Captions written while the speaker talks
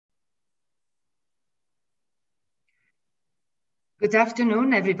Good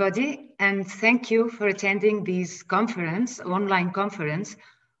afternoon, everybody, and thank you for attending this online conference,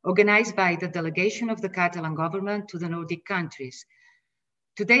 organized by the delegation of the Catalan government to the Nordic countries.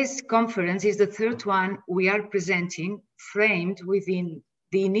 Today's conference is the third one we are presenting, framed within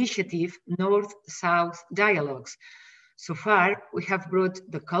the initiative North-South Dialogues. So far, we have brought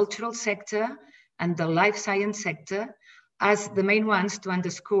the cultural sector and the life science sector as the main ones to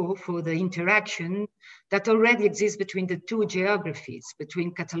underscore for the interaction that already exists between the two geographies,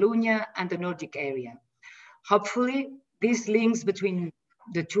 between Catalonia and the Nordic area. Hopefully, these links between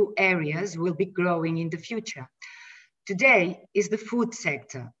the two areas will be growing in the future. Today is the food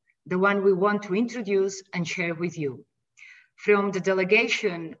sector, the one we want to introduce and share with you. From the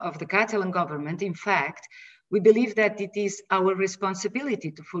delegation of the Catalan government, in fact, we believe that it is our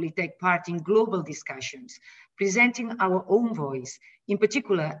responsibility to fully take part in global discussions, presenting our own voice, in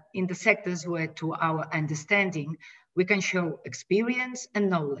particular in the sectors where, to our understanding, we can show experience and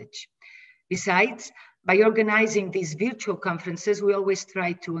knowledge. Besides, by organizing these virtual conferences, we always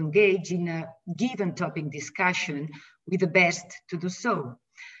try to engage in a given topic discussion with the best to do so.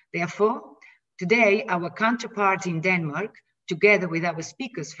 Therefore, today, our counterpart in Denmark, together with our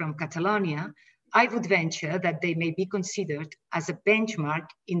speakers from Catalonia, I would venture that they may be considered as a benchmark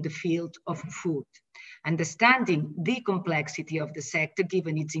in the field of food, understanding the complexity of the sector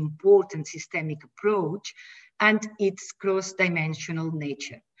given its important systemic approach and its cross-dimensional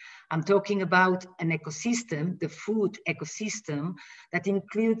nature. I'm talking about an ecosystem, the food ecosystem, that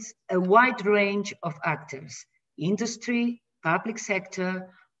includes a wide range of actors: industry, public sector,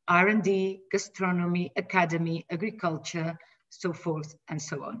 R&D, gastronomy, academy, agriculture, so forth and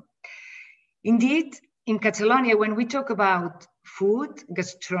so on. Indeed, in Catalonia, when we talk about food,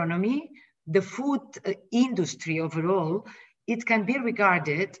 gastronomy, the food industry overall, it can be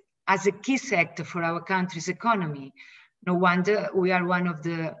regarded as a key sector for our country's economy. No wonder we are one of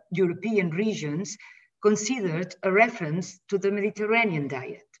the European regions considered a reference to the Mediterranean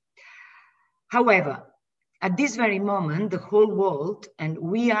diet. However, at this very moment, the whole world, and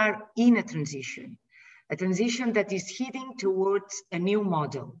we are in a transition that is heading towards a new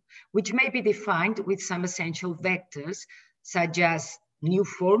model, which may be defined with some essential vectors, such as new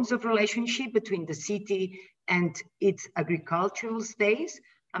forms of relationship between the city and its agricultural space.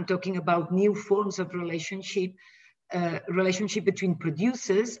 I'm talking about new forms of relationship between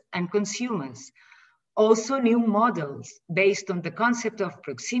producers and consumers. Also new models based on the concept of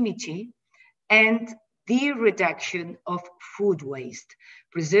proximity and the reduction of food waste,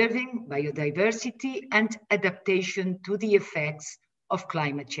 preserving biodiversity and adaptation to the effects of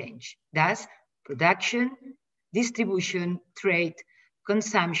climate change. Thus, production, distribution, trade,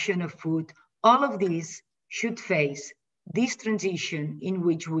 consumption of food, all of these should face this transition in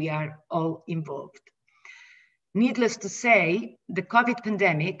which we are all involved. Needless to say, the COVID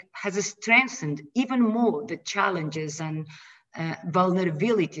pandemic has strengthened even more the challenges and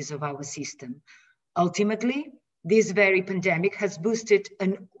vulnerabilities of our system. Ultimately, this very pandemic has boosted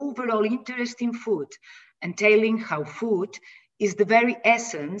an overall interest in food, entailing how food is the very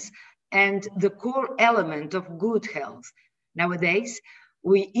essence and the core element of good health. Nowadays,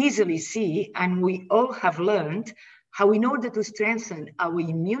 we easily see, and we all have learned, how in order to strengthen our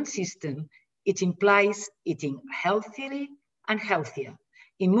immune system, it implies eating healthily and healthier.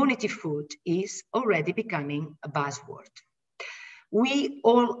 Immunity food is already becoming a buzzword. We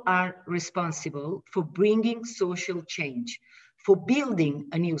all are responsible for bringing social change, for building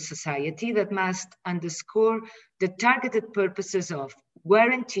a new society that must underscore the targeted purposes of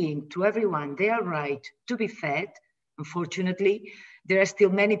guaranteeing to everyone their right to be fed. Unfortunately, there are still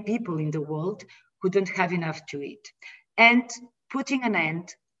many people in the world who don't have enough to eat, and putting an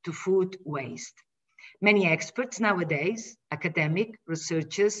end to food waste. Many experts nowadays, academic,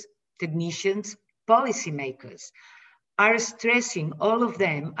 researchers, technicians, policymakers, all of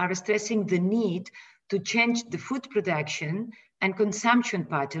them are stressing the need to change the food production and consumption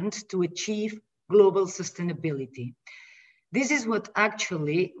patterns to achieve global sustainability. This is what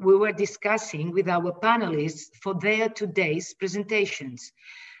actually we were discussing with our panelists for their today's presentations.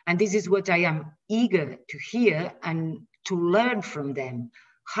 And this is what I am eager to hear and to learn from them,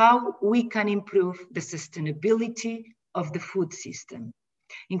 how we can improve the sustainability of the food system.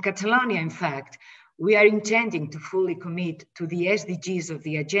 In Catalonia, in fact, we are intending to fully commit to the SDGs of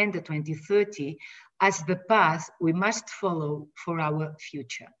the Agenda 2030 as the path we must follow for our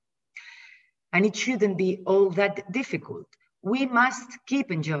future. And it shouldn't be all that difficult. We must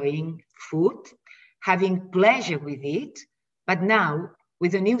keep enjoying food, having pleasure with it, but now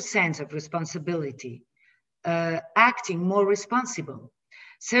with a new sense of responsibility, acting more responsible.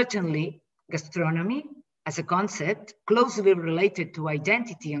 Certainly, gastronomy, As a concept closely related to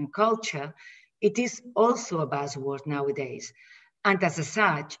identity and culture, it is also a buzzword nowadays. And as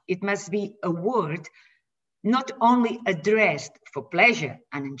such, it must be a word not only addressed for pleasure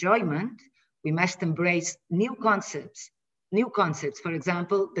and enjoyment. We must embrace new concepts, for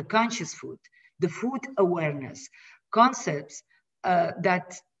example, the conscious food, the food awareness, concepts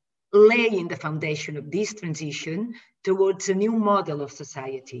that lay in the foundation of this transition towards a new model of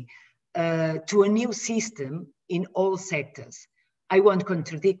society, to a new system in all sectors. I won't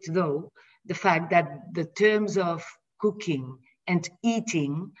contradict, though, the fact that the terms of cooking and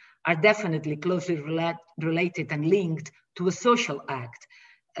eating are definitely closely related and linked to a social act,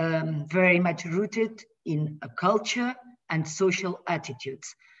 very much rooted in a culture and social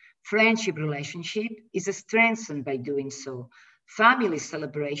attitudes. Friendship relationship is strengthened by doing so. Family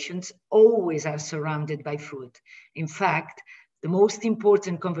celebrations always are surrounded by food. In fact, the most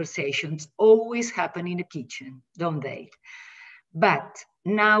important conversations always happen in the kitchen, don't they? But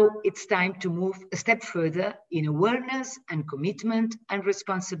now it's time to move a step further in awareness and commitment and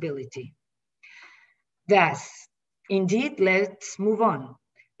responsibility. Thus, indeed, let's move on.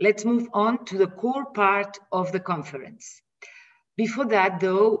 Let's move on to the core part of the conference. Before that,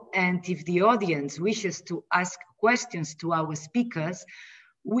 though, and if the audience wishes to ask questions to our speakers,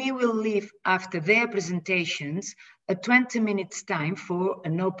 we will leave after their presentations a 20 minutes time for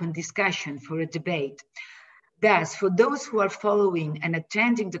an open discussion, for a debate. Thus, for those who are following and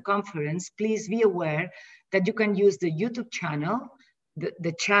attending the conference, please be aware that you can use the YouTube channel,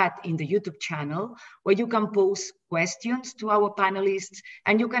 the chat in the YouTube channel, where you can pose questions to our panelists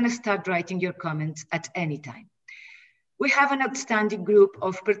and you can start writing your comments at any time. We have an outstanding group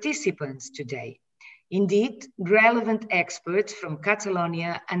of participants today. Indeed, relevant experts from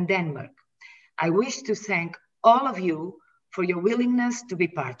Catalonia and Denmark. I wish to thank all of you for your willingness to be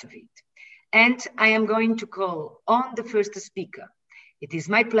part of it. And I am going to call on the first speaker. It is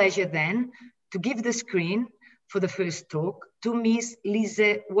my pleasure then to give the screen for the first talk to Ms.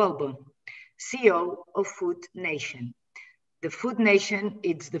 Lise Welbon, CEO of Food Nation. The Food Nation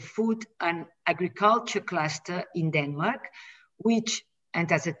is the food and agriculture cluster in Denmark, which,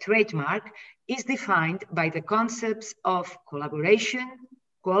 and as a trademark, is defined by the concepts of collaboration,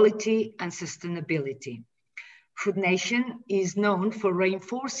 quality, and sustainability. Food Nation is known for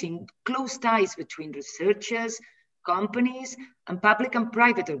reinforcing close ties between researchers, companies, and public and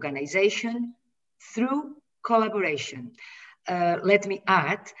private organizations through collaboration. Let me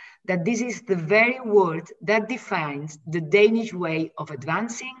add that this is the very word that defines the Danish way of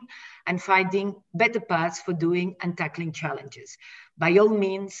advancing and finding better paths for doing and tackling challenges. By all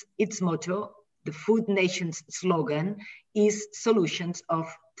means, its motto, the Food Nation's slogan, is Solutions of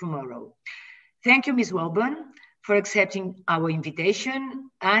Tomorrow. Thank you, Ms. Welbon, for accepting our invitation,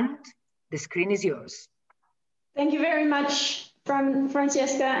 and the screen is yours. Thank you very much,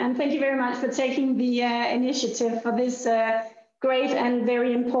 Francesca, and thank you very much for taking the initiative for this great and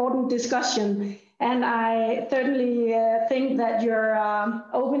very important discussion. And I certainly think that your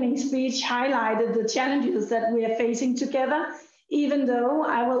opening speech highlighted the challenges that we are facing together, even though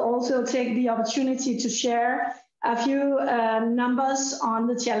I will also take the opportunity to share a few numbers on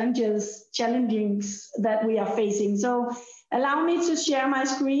the challenges that we are facing. So allow me to share my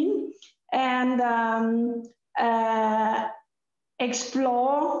screen and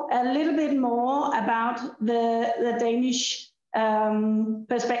explore a little bit more about the Danish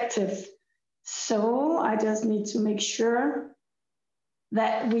perspective. So I just need to make sure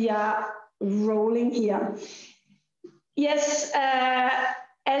that we are rolling here. Yes,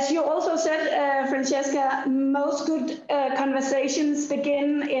 as you also said, Francesca, most good conversations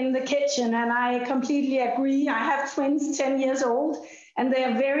begin in the kitchen, and I completely agree. I have twins, 10 years old, and they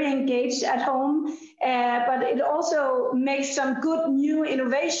are very engaged at home, but it also makes some good new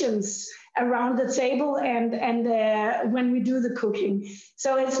innovations around the table and when we do the cooking.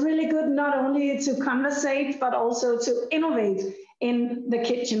 So it's really good not only to conversate, but also to innovate in the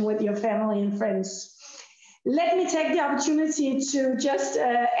kitchen with your family and friends. Let me take the opportunity to just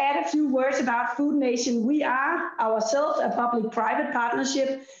add a few words about Food Nation. We are ourselves a public-private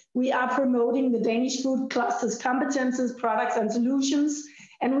partnership. We are promoting the Danish food cluster's competences, products, and solutions,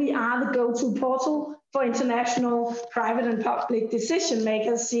 and we are the go-to portal for international private and public decision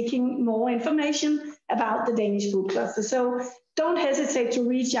makers seeking more information about the Danish food cluster. So don't hesitate to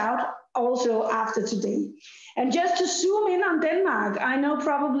reach out also after today. And just to zoom in on Denmark, I know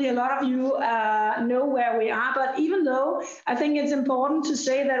probably a lot of you know where we are, but even though I think it's important to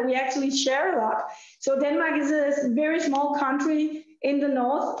say that we actually share a lot. So Denmark is a very small country in the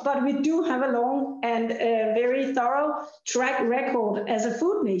north, but we do have a long and very thorough track record as a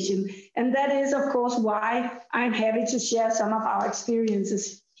food nation. And that is, of course, why I'm happy to share some of our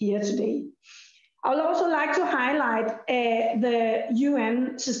experiences here today. I would also like to highlight the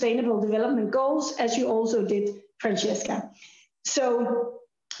UN Sustainable Development Goals, as you also did, Francesca. So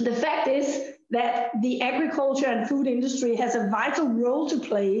the fact is that the agriculture and food industry has a vital role to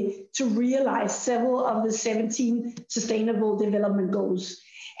play to realize several of the 17 Sustainable Development Goals.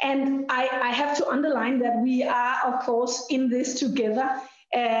 And I have to underline that we are, of course, in this together,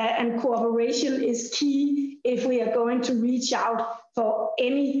 and cooperation is key if we are going to reach out for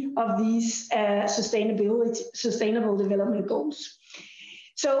any of these sustainable development goals.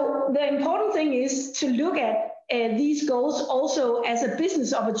 So the important thing is to look at these goals also as a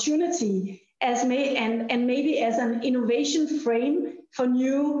business opportunity, and maybe as an innovation frame for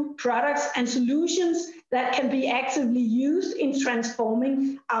new products and solutions that can be actively used in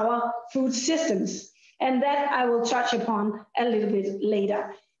transforming our food systems. And that I will touch upon a little bit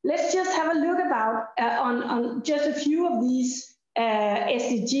later. Let's just have a look about on just a few of these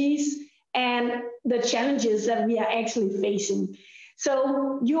SDGs and the challenges that we are actually facing.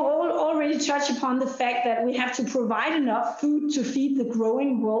 So you all already touched upon the fact that we have to provide enough food to feed the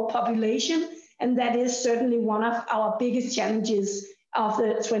growing world population, and that is certainly one of our biggest challenges of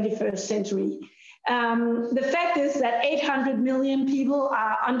the 21st century. The fact is that 800 million people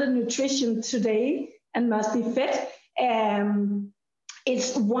are undernutrition today and must be fed.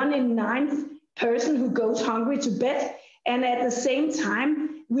 It's 1 in 9 person who goes hungry to bed, and at the same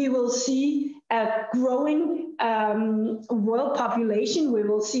time, we will see a growing world population. We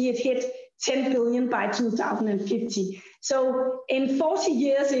will see it hit 10 billion by 2050. So in 40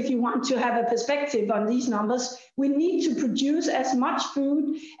 years, if you want to have a perspective on these numbers, we need to produce as much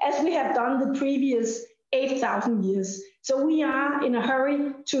food as we have done the previous 8,000 years. So we are in a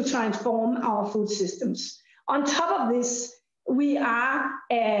hurry to transform our food systems. On top of this, we are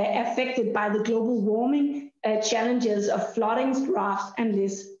affected by the global warming challenges of flooding, drought, and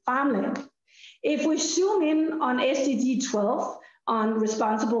less farmland. If we zoom in on SDG 12 on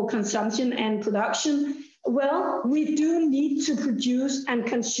responsible consumption and production, well, we do need to produce and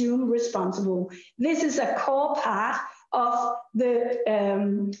consume responsible. This is a core part of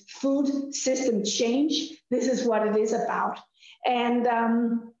the food system change. This is what it is about. And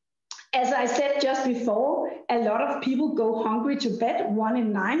as I said just before, a lot of people go hungry to bed, 1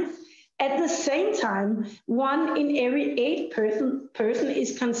 in 9. At the same time, 1 in every 8 person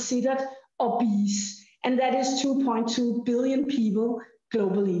is considered obese, and that is 2.2 billion people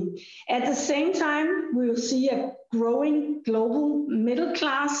globally. At the same time, we will see a growing global middle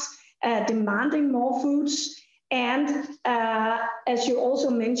class demanding more foods, and as you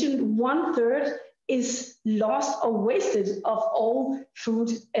also mentioned, 1/3 is lost or wasted of all food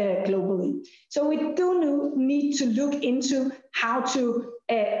globally. So we do need to look into how to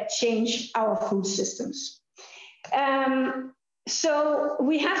change our food systems. So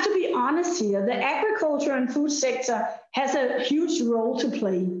we have to be honest here. The agriculture and food sector has a huge role to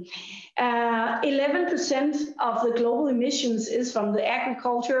play. 11% of the global emissions is from the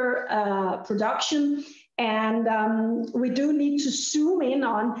agriculture production. And we do need to zoom in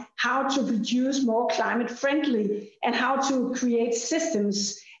on how to produce more climate friendly and how to create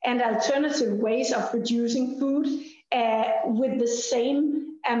systems and alternative ways of producing food with the same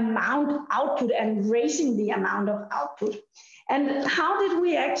amount output and raising the amount of output. And how did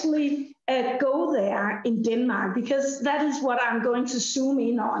we actually go there in Denmark? Because that is what I'm going to zoom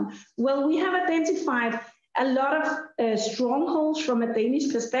in on. Well, we have identified a lot of strongholds from a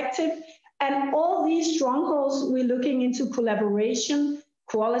Danish perspective. And all these strongholds, we're looking into collaboration,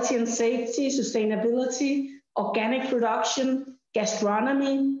 quality and safety, sustainability, organic production,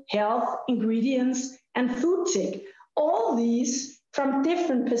 gastronomy, health, ingredients, and food tech. All these from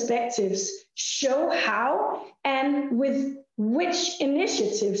different perspectives show how and with which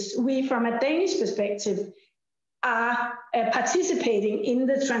initiatives we, from a Danish perspective, are participating in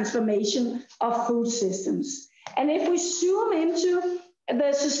the transformation of food systems. And if we zoom into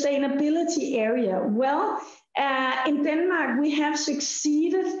the sustainability area, well, in Denmark, we have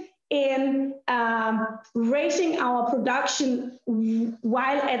succeeded in raising our production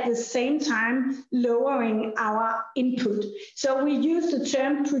while at the same time lowering our input. So we use the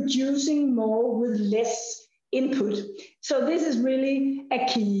term producing more with less input. So this is really a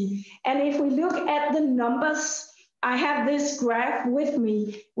key. And if we look at the numbers, I have this graph with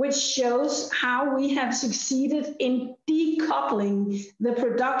me, which shows how we have succeeded in decoupling the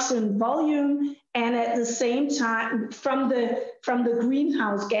production volume and at the same time from the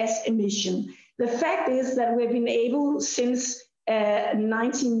greenhouse gas emission. The fact is that we've been able since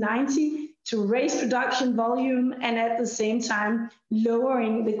 1990 to raise production volume and at the same time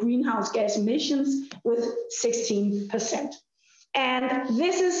lowering the greenhouse gas emissions with 16%. And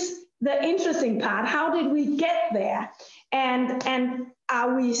this is the interesting part. How did we get there? And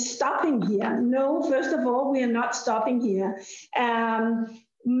are we stopping here? No, first of all, we are not stopping here.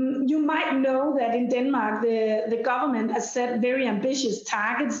 You might know that in Denmark, the government has set very ambitious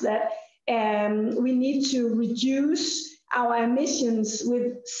targets that we need to reduce our emissions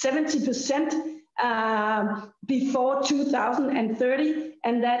with 70% before 2030,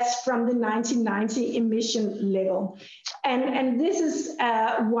 and that's from the 1990 emission level. And this is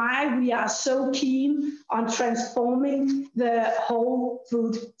why we are so keen on transforming the whole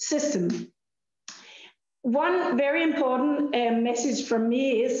food system. One very important message from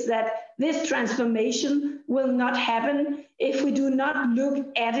me is that this transformation will not happen if we do not look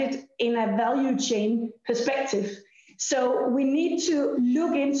at it in a value chain perspective. So we need to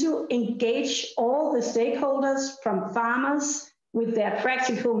look into engage all the stakeholders, from farmers with their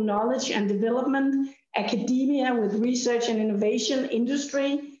practical knowledge and development, academia with research and innovation,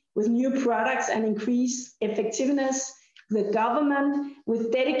 industry with new products and increased effectiveness, the government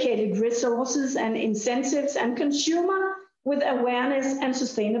with dedicated resources and incentives, and consumer with awareness and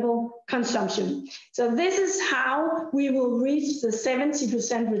sustainable consumption. So this is how we will reach the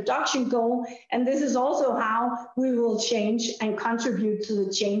 70% reduction goal, and this is also how we will change and contribute to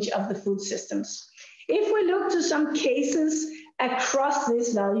the change of the food systems. If we look to some cases across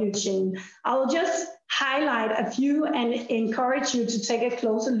this value chain, I'll just highlight a few and encourage you to take a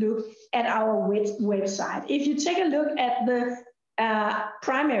closer look at our website. If you take a look at the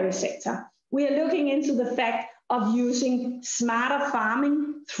primary sector, we are looking into the fact of using smarter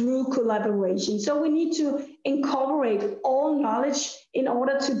farming through collaboration. So we need to incorporate all knowledge in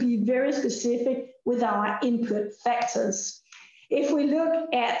order to be very specific with our input factors. If we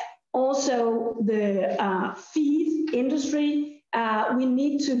look at also the feed industry, we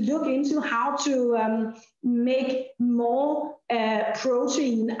need to look into how to make more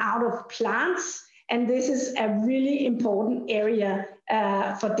protein out of plants. And this is a really important area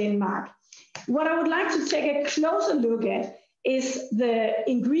for Denmark. What I would like to take a closer look at is the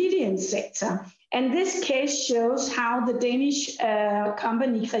ingredient sector. And this case shows how the Danish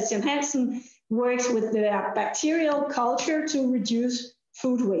company Christian Hansen works with their bacterial culture to reduce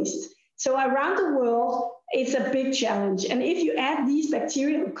food waste. So around the world, it's a big challenge. And if you add these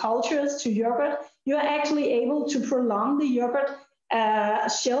bacterial cultures to yogurt, you're actually able to prolong the yogurt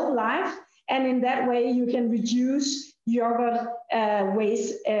shelf life. And in that way, you can reduce yogurt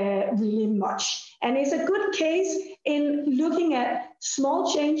waste really much. And it's a good case in looking at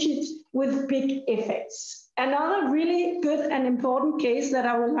small changes with big effects. Another really good and important case that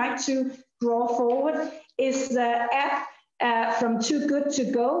I would like to draw forward is the app from Too Good To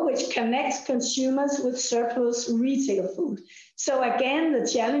Go, which connects consumers with surplus retail food. So again, the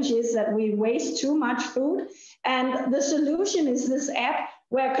challenge is that we waste too much food, and the solution is this app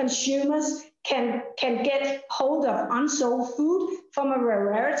where consumers can get hold of unsold food from a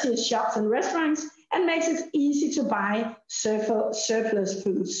variety of shops and restaurants, and makes it easy to buy surplus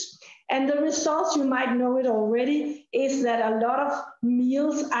foods. And the results, you might know it already, is that a lot of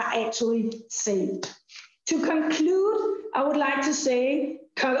meals are actually saved. To conclude, I would like to say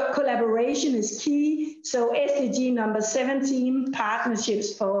collaboration is key. So SDG number 17,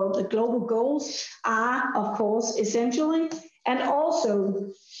 partnerships for the global goals, are of course essential. And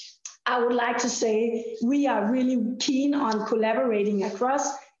also, I would like to say we are really keen on collaborating across.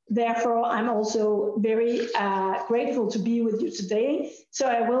 Therefore, I'm also very grateful to be with you today. So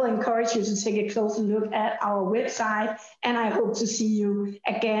I will encourage you to take a closer look at our website, and I hope to see you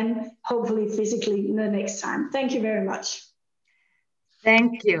again, hopefully physically, the next time. Thank you very much.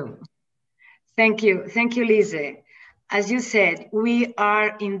 Thank you. Thank you. Thank you, Lise. As you said, we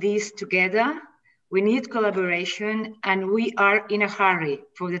are in this together. We need collaboration, and we are in a hurry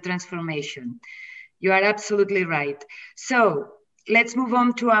for the transformation. You are absolutely right. So let's move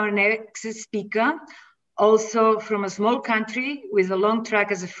on to our next speaker, also from a small country with a long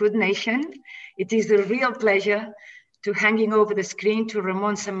track as a food nation. It is a real pleasure to handing over the screen to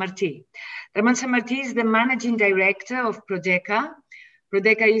Ramon Sanmartí. Ramon Sanmartí is the managing director of Prodeca.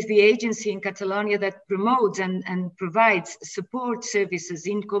 Prodeca is the agency in Catalonia that promotes and provides support services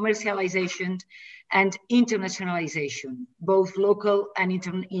in commercialization and internationalization, both local and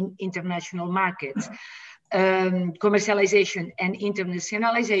international markets. Commercialization and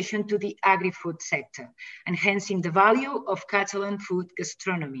internationalization to the agri-food sector, enhancing the value of Catalan food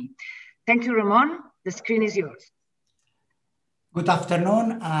gastronomy. Thank you, Ramon. The screen is yours. Good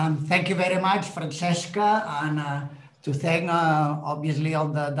afternoon. Thank you very much, Francesca, and to thank, obviously, all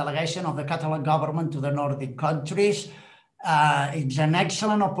the delegation of the Catalan government to the Nordic countries. It's an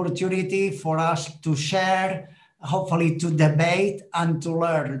excellent opportunity for us to share, hopefully to debate and to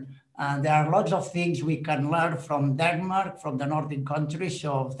learn. There are lots of things we can learn from Denmark, from the Nordic countries.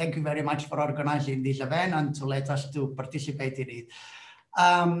 So thank you very much for organizing this event and to let us to participate in it.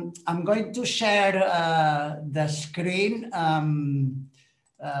 I'm going to share the screen.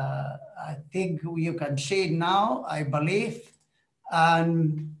 I think you can see it now, I believe.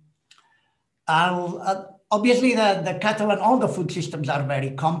 And obviously, the Catalan, all the food systems are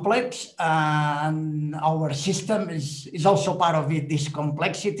very complex, and our system is also part of it, this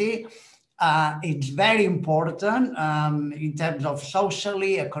complexity. It's very important in terms of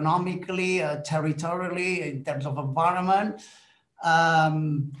socially, economically, territorially, in terms of environment.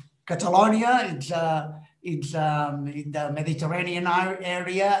 Catalonia, it's in the Mediterranean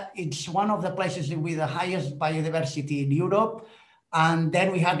area. It's one of the places with the highest biodiversity in Europe. And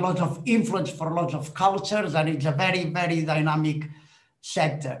then we had lots of influence for lots of cultures, and it's a very, very dynamic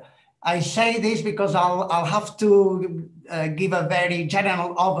sector. I say this because I'll have to give a very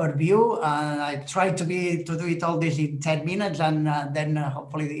general overview. I try to do it all this in 10 minutes, and then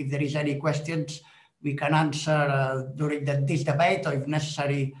hopefully if there is any questions, we can answer during this debate, or if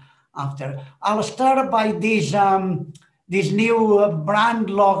necessary after. I'll start by this new brand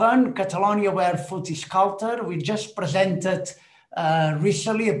slogan, Catalonia where food is culture. We just presented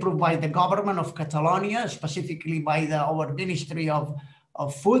recently, approved by the government of Catalonia, specifically by our Ministry of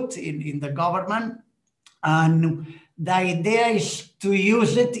Food in the government. And the idea is to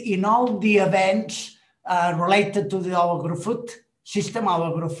use it in all the events related to the agri-food system,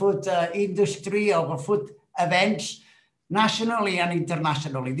 our agri-food industry, our food events, nationally and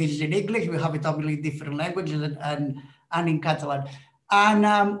internationally. This is in English. We have it obviously in different languages and in Catalan.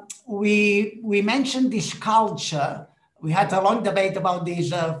 And we mentioned this culture. We had a long debate about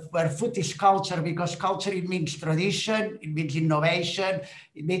this, where food is culture, because culture, it means tradition, it means innovation,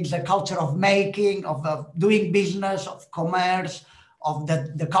 it means the culture of making, of doing business, of commerce, of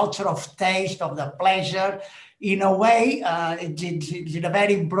the culture of taste, of the pleasure. In a way, it's in a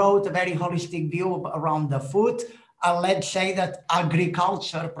very broad, a very holistic view around the food. And let's say that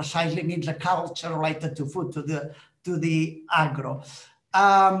agriculture precisely means a culture related to food, to the agro.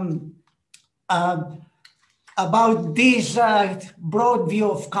 About this broad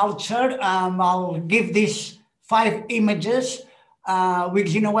view of culture, I'll give these 5 images,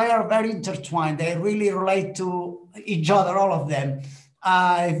 which in a way are very intertwined. They really relate to each other, all of them.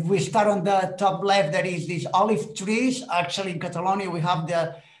 If we start on the top left, there is these olive trees. Actually, in Catalonia, we have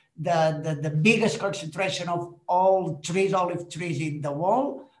the biggest concentration of all olive trees in the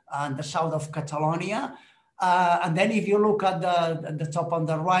world, in the south of Catalonia. And then if you look at the top on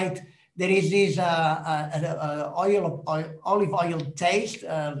the right, there is this olive oil taste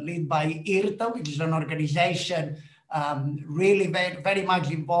led by IRTA, which is an organization really very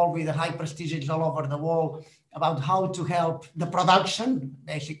much involved with the high prestiges all over the world about how to help the production,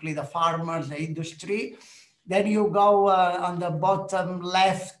 basically the farmers, the industry. Then you go on the bottom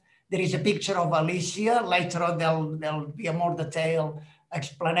left, there is a picture of Alicia. Later on, there'll be a more detailed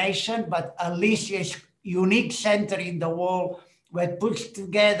explanation, but Alicia is a unique center in the world where it puts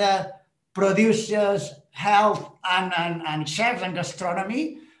together producers, health, and chefs and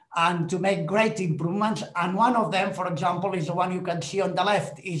gastronomy, and to make great improvements. And one of them, for example, is the one you can see on the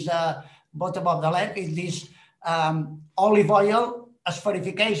left, is bottom of the left, is this olive oil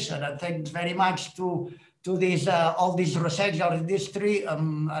asperification. And thanks very much to this all this research or industry.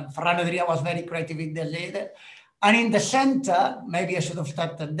 And Ferran Adrià was very creative in this area. And in the center, maybe I should have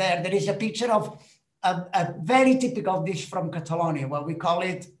started there, there is a picture of a very typical dish from Catalonia, where we call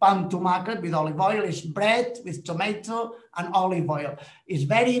it pan tomàquet with olive oil. It's bread with tomato and olive oil. It's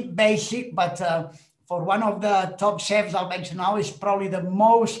very basic, but for one of the top chefs I'll mention now, is probably the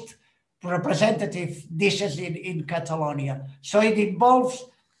most representative dishes in Catalonia. So it involves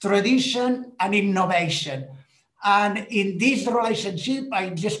tradition and innovation. And in this relationship, I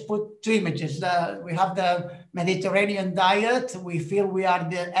just put 2 images. We have the Mediterranean diet. We feel we are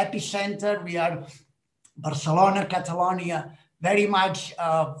the epicenter. We are Barcelona, Catalonia, very much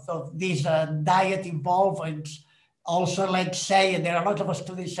of this diet involved. And also, let's say, there are a lot of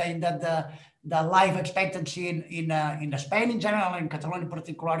studies saying that the life expectancy in Spain in general and Catalonia in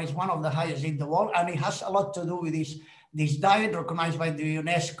particular is one of the highest in the world. And it has a lot to do with this diet recognized by the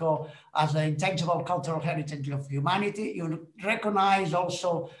UNESCO as an intangible cultural heritage of humanity. You recognize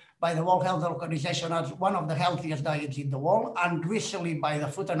also by the World Health Organization as one of the healthiest diets in the world, and recently by the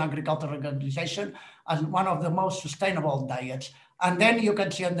Food and Agriculture Organization as one of the most sustainable diets. And then you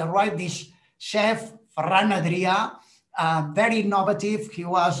can see on the right this chef, Ferran Adrià, very innovative. He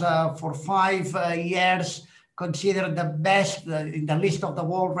was for 5 years considered the best in the list of the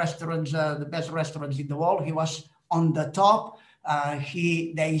world restaurants, the best restaurants in the world. He was on the top.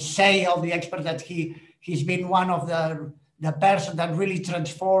 They say, all the experts, that he's been one of the person that really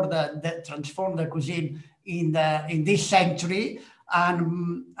transformed the cuisine in this century,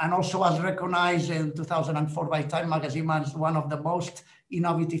 and also was recognized in 2004 by Time magazine as one of the most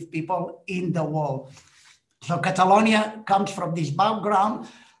innovative people in the world. So Catalonia comes from this background.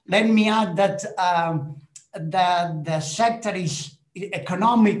 Let me add that the sector is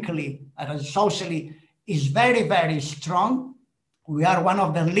economically and socially is very, very strong. We are one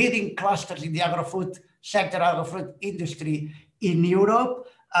of the leading clusters in the agri-food sector, agri-food industry in Europe.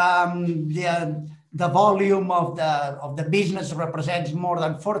 The volume of the business represents more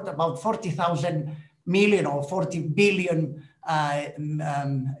than about 40,000 million or 40 billion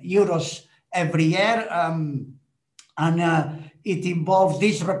euros every year. It involves,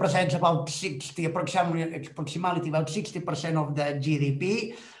 this represents about approximately about 60% of the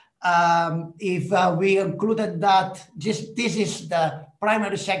GDP. If we included that, this is the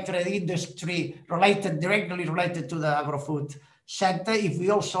primary sector of the industry directly related to the agri-food sector. If we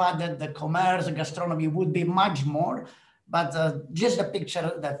also added the commerce and gastronomy, it would be much more. But just the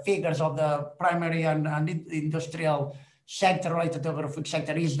picture, the figures of the primary and industrial sector related to the agri-food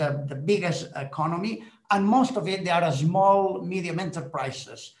sector is the biggest economy. And most of it, they are small, medium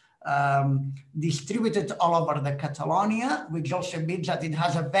enterprises distributed all over the Catalonia, which also means that it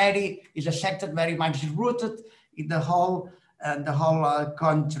has is a sector very much rooted in the whole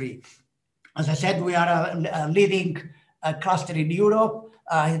country. As I said, we are a leading cluster in Europe.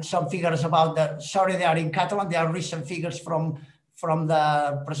 Some figures about they are in Catalan. They are recent figures from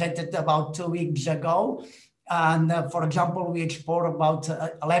presented about 2 weeks ago. And for example, we export about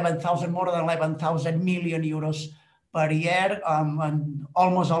more than 11,000 million euros per year, and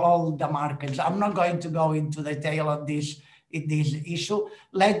almost all the markets. I'm not going to go into detail on this issue.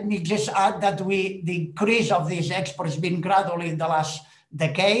 Let me just add that the increase of these exports has been gradually in the last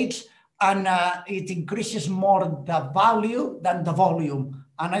decades, and it increases more the value than the volume.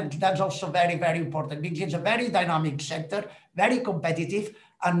 And that's also very, very important, because it's a very dynamic sector, very competitive,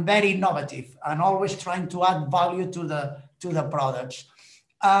 and very innovative, and always trying to add value to the products.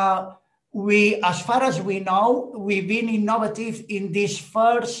 As far as we know, we've been innovative in this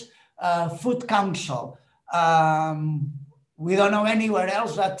first Food Council. We don't know anywhere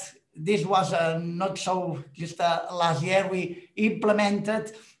else that this was not so. Just last year we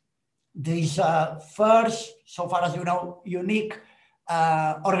implemented this first, so far as you know, unique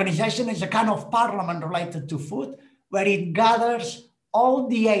organization. Is a kind of parliament related to food, where it gathers all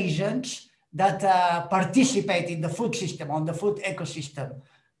the agents that participate in the food system, on the food ecosystem.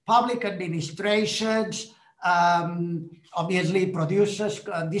 Public administrations, obviously producers,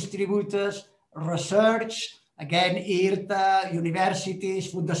 distributors, research, again, IRTA, universities,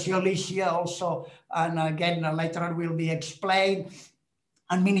 Fundació Lícia also, and again, later on will be explained,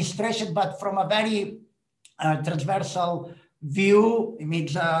 administration, but from a very transversal view. It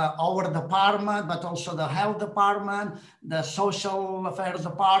means our department, but also the health department, the social affairs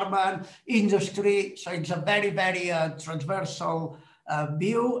department, industry. So it's a very, very transversal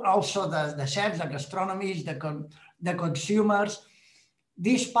view. Also the chefs, the gastronomies, the consumers.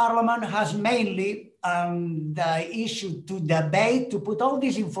 This parliament has mainly the issue to debate, to put all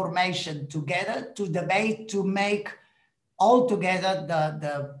this information together, to debate, to make all together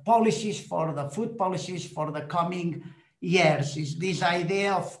the policies for the food policies for the coming years. Is this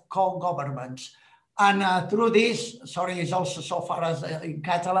idea of co-governments. And through this, is also so far as in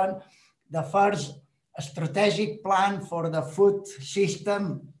Catalan, the first strategic plan for the food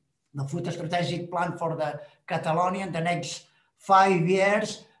system, the food strategic plan for the Catalonia in the next 5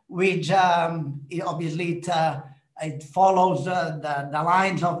 years, which obviously it follows the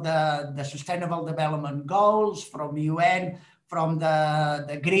lines of the Sustainable Development Goals from UN, from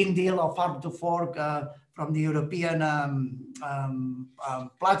the Green Deal of Farm to Fork, from the European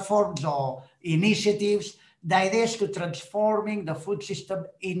platforms or initiatives. The idea is to transforming the food system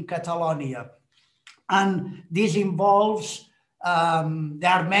in Catalonia. And this involves,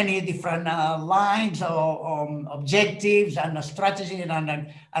 there are many different lines or objectives and strategies and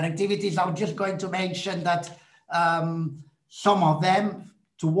activities. I'm just going to mention that some of them,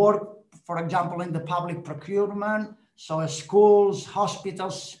 to work, for example, in the public procurement, so schools,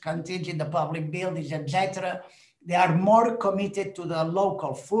 hospitals, canteens in the public buildings, etc. They are more committed to the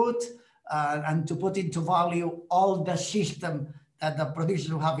local food and to put into value all the system that the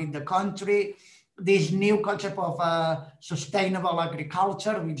producers have in the country. this new concept of sustainable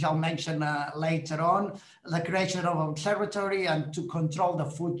agriculture, which I'll mention later on, the creation of an observatory and to control the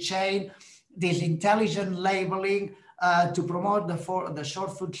food chain, this intelligent labeling to promote the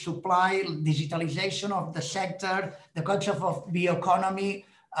short food supply, digitalization of the sector, the concept of bioeconomy.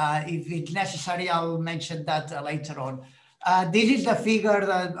 If it's necessary, I'll mention that later on. This is the figure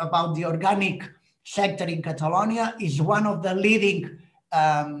about the organic sector in Catalonia. Is one of the leading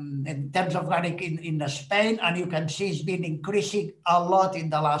in terms of organic in Spain, and you can see it's been increasing a lot in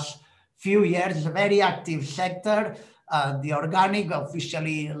the last few years. It's a very active sector. The organic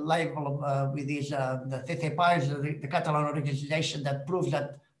officially labeled with this, the CCPA, the Catalan organization that proves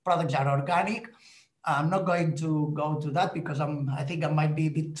that products are organic. I'm not going to go to that because I think I might be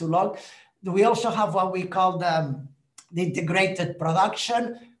a bit too long. We also have what we call the integrated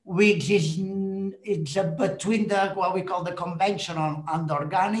production, which is it's between what we call the conventional and the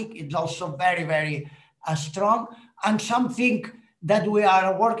organic. It's also very, very strong, and something that we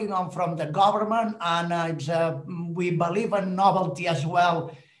are working on from the government, and we believe in novelty as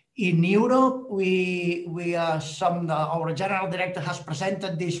well in Europe. Our general director has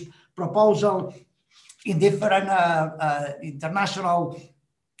presented this proposal in different international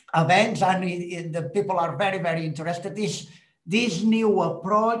events, and the people are very, very interested. This new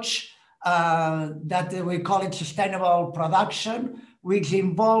approach that we call it sustainable production, which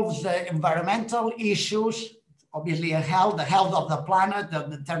involves environmental issues, obviously the health of the planet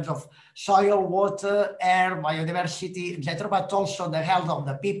in terms of soil, water, air, biodiversity, etc., but also the health of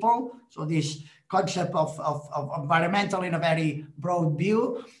the people. So this concept of environmental in a very broad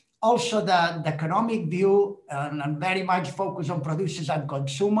view. Also the economic view, and very much focus on producers and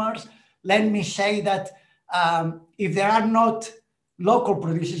consumers. Let me say that if there are not local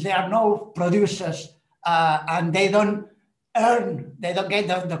producers, there are no producers, and they don't get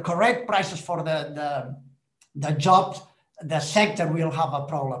the correct prices for the jobs, the sector will have a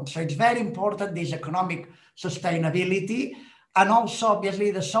problem. So it's very important, this economic sustainability, and also obviously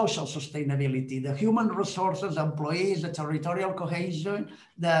the social sustainability, the human resources, employees, the territorial cohesion,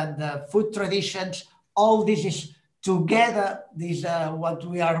 the food traditions, all this is together. What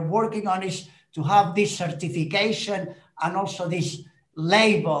we are working on is to have this certification and also this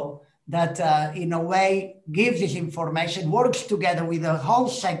label that in a way gives this information, works together with the whole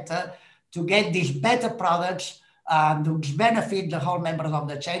sector to get these better products which benefit the whole members of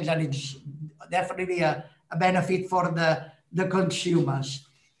the chain, and it's definitely a benefit for the consumers.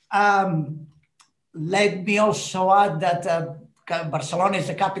 Let me also add that Barcelona is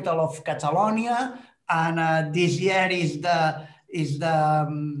the capital of Catalonia, and this year is the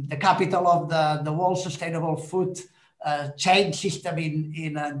capital of the World Sustainable Food Chain System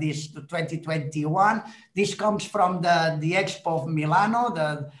in this 2021. This comes from the Expo of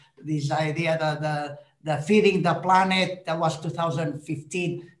Milano, this idea that the feeding the planet, that was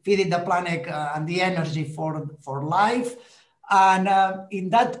 2015, feeding the planet and the energy for life. And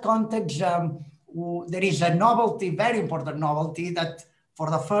in that context, there is a novelty, very important novelty, that for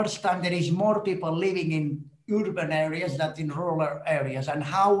the first time there is more people living in urban areas than in rural areas, and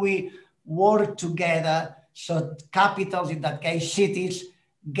how we work together so capitals, in that case cities,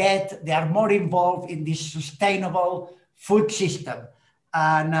 they are more involved in this sustainable food system.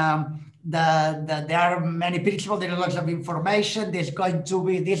 And there are many principles, there are lots of information. This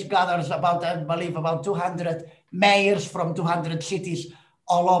gathers about, I believe, about 200 mayors from 200 cities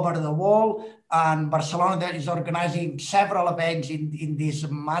all over the world. And Barcelona is organizing several events in this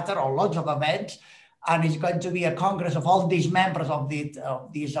matter, or lots of events. And it's going to be a congress of all these members of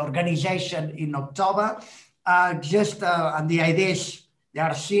this organization in October. And the idea is there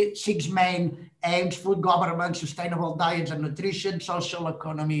are six main aims: food government, sustainable diets and nutrition, social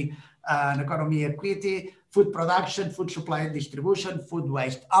economy and economy equity, food production, food supply and distribution, food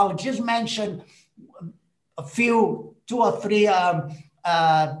waste. I'll just mention two or three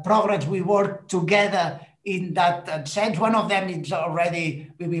programs we work together in that sense. One of them is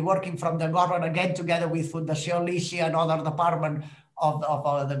already, we'll be working from the government again together with Fundació Lícia and other department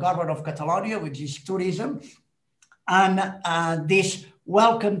of the government of Catalonia, which is tourism. And this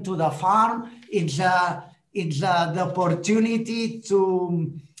welcome to the farm, it's the opportunity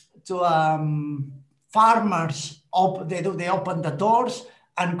to farmers, they open the doors,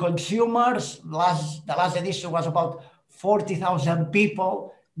 and consumers, the last edition was about 40,000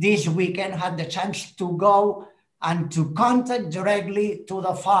 people. This weekend had the chance to go and to contact directly to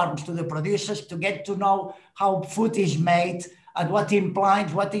the farms, to the producers, to get to know how food is made and what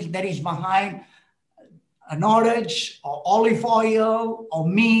implies, there is behind an orange or olive oil or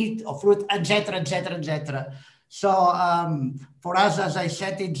meat or fruit, etc., etc., etc. So for us, as I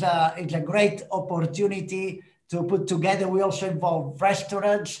said, it's a great opportunity to put together. We also involve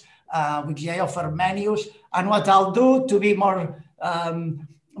restaurants, which they offer menus. And what I'll do to be to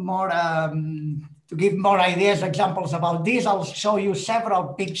give more ideas, examples about this, I'll show you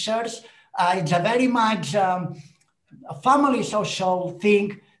several pictures. It's a very much a family social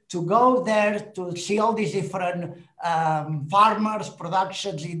thing to go there to see all these different farmers,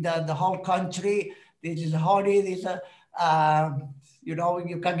 productions in the whole country. This is honey, this you know,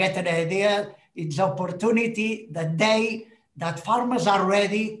 you can get an idea. It's opportunity the day that farmers are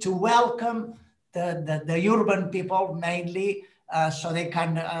ready to welcome the urban people mainly, so they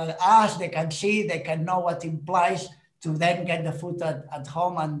can ask, they can see, they can know what implies to then get the food at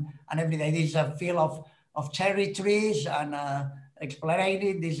home and every day. This is a field of cherry trees and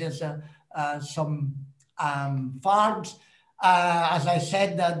exploring. This is some farms. As I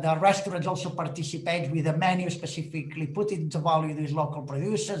said, the restaurants also participate with the menu, specifically put into value these local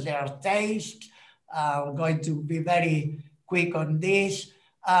producers, their taste. We're going to be very quick on this.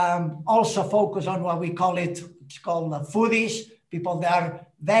 Also focus on what we call it's called foodies. People that are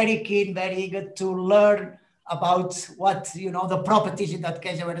very keen, very eager to learn about what, you know, the properties. In that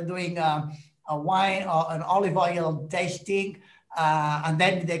case, they were doing a wine or an olive oil tasting. And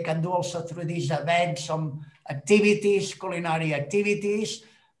then they can do also through this event some activities, culinary activities,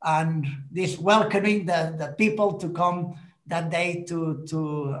 and this welcoming the people to come that day to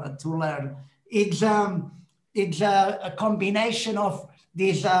learn. It's a combination of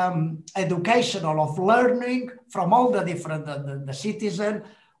this educational, of learning from all the different the citizen.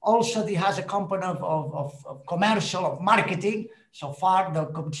 Also, it has a component of commercial, of marketing. So far, the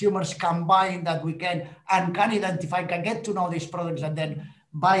consumers can buy in that weekend and can identify, can get to know these products and then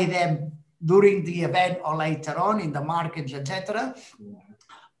buy them during the event or later on in the markets, etc.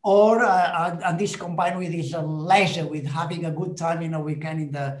 Or and this combined with this leisure, with having a good time in a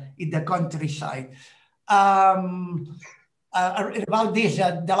weekend in the countryside. About this,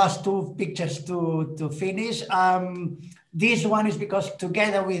 the last two pictures to finish. This one is because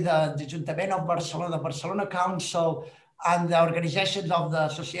together with the Ajuntament of Barcelona, the Barcelona Council, and the organizations of the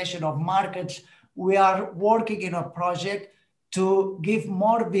Association of Markets, we are working in a project to give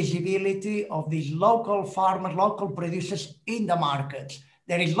more visibility of these local farmers, local producers in the markets.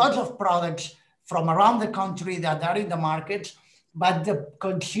 There is lots of products from around the country that are in the markets, but the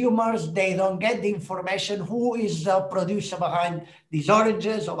consumers, they don't get the information who is the producer behind these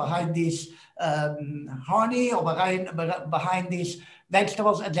oranges or behind this honey or behind these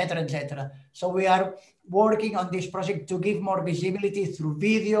vegetables, etc., etc. So we are working on this project to give more visibility through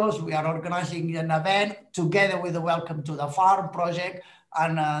videos. We are organizing an event together with the Welcome to the Farm project,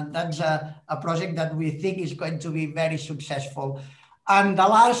 and that's a project that we think is going to be very successful. And the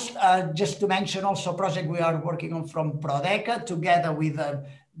last, just to mention also a project we are working on from Prodeca together with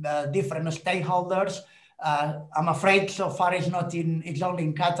the different stakeholders. I'm afraid so far it's only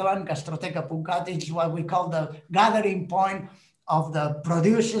in Catalan. Gastroteca.cat is what we call the gathering point of the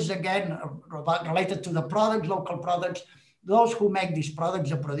producers, again, related to the products, local products, those who make these products,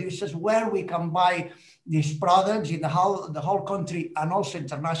 the producers, where we can buy these products in the whole country and also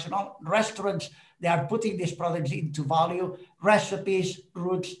international. Restaurants, they are putting these products into value, recipes,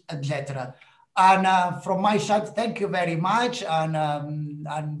 routes, etc. And from my side, thank you very much,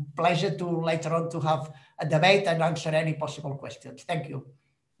 and pleasure to later on to have a debate and answer any possible questions. Thank you.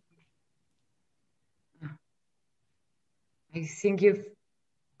 I think you've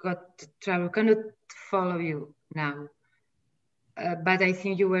got trouble. Cannot follow you now, but I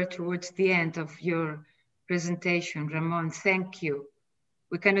think you were towards the end of your presentation, Ramon. Thank you.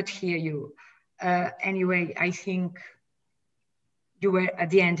 We cannot hear you. Anyway, I think you were at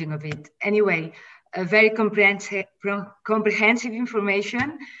the ending of it. Anyway, a very comprehensive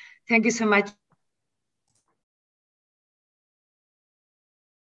information. Thank you so much.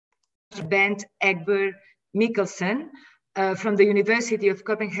 Bent Egbert Mikkelsen from the University of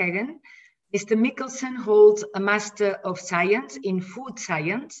Copenhagen. Mr. Mikkelsen holds a Master of Science in Food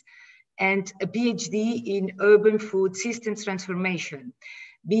Science and a PhD in Urban Food Systems Transformation,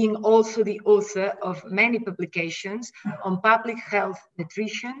 being also the author of many publications on public health,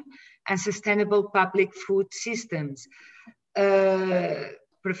 nutrition, and sustainable public food systems.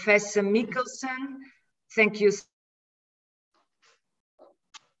 Professor Mikkelsen, thank you.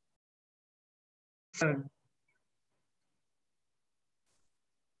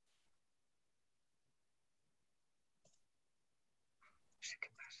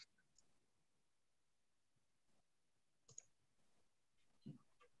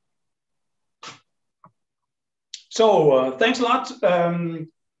 So thanks a lot.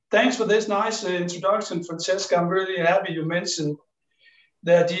 thanks for this nice introduction, Francesca. I'm really happy you mentioned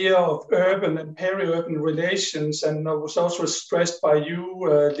the idea of urban and peri-urban relations, and I was also stressed by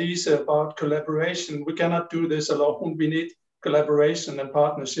you, Lisa, about collaboration. We cannot do this alone. We need collaboration and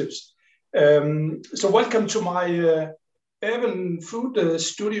partnerships. So welcome to my urban food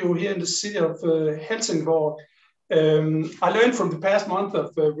studio here in the city of Helsingborg. I learned from the past month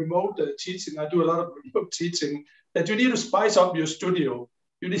of remote teaching, I do a lot of remote teaching, that you need to spice up your studio.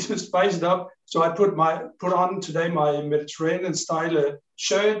 You need to spice it up. So I put on today my Mediterranean style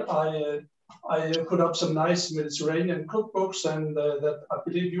shirt. I put up some nice Mediterranean cookbooks, and that I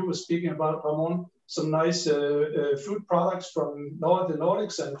believe you were speaking about, Ramon, some nice food products from the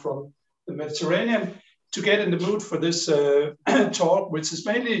Nordics and from the Mediterranean, to get in the mood for this talk, which is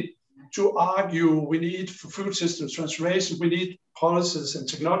mainly to argue we need for food systems transformation, we need policies and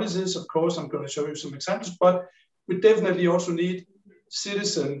technologies. Of course, I'm going to show you some examples, but we definitely also need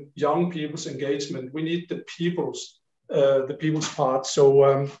citizen, young people's engagement. We need the people's part.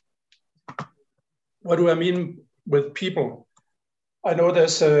 So what do I mean with people? I know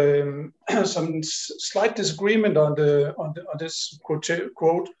there's some slight disagreement on this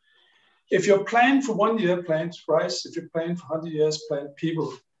quote. If you're planning for 1 year, plant rice. If you're planning for 100 years, plant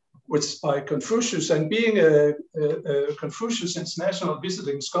people. Which by Confucius, and being a Confucius International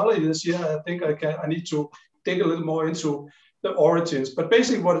visiting scholar this year, I think I need to dig a little more into the origins. But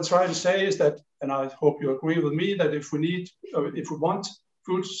basically what I try to say is that, and I hope you agree with me, that if we want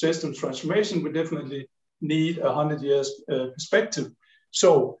food systems transformation, we definitely need 100 years perspective.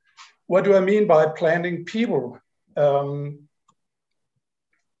 So what do I mean by planting people? And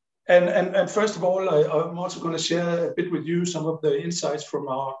first of all, I'm also going to share a bit with you some of the insights from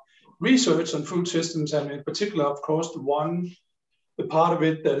our research on food systems, and in particular, of course, the part of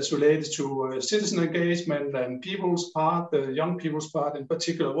it that is related to citizen engagement and people's part, the young people's part in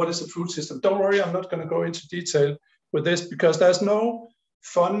particular. What is a food system? Don't worry, I'm not going to go into detail with this, because there's no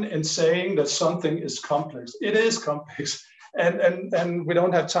fun in saying that something is complex. It is complex, and we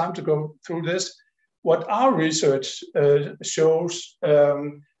don't have time to go through this. What our research shows,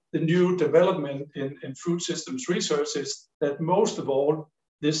 the new development in food systems research, is that most of all,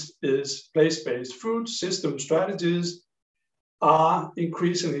 this is place-based. Food system strategies are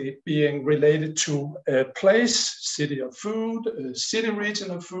increasingly being related to a place, city of food, city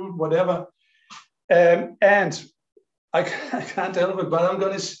region of food, whatever. And I can't help it, but I'm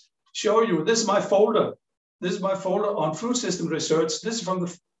going to show you, this is my folder. This is my folder on food system research. This is from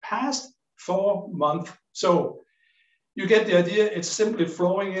the past 4 months. So you get the idea, it's simply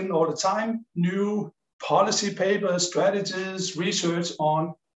flowing in all the time, new policy papers, strategies, research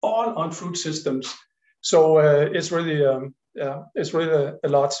on food systems. So it's really a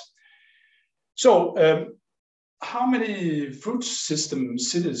lot. So how many food system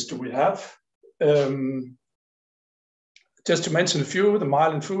cities do we have? Just to mention a few: the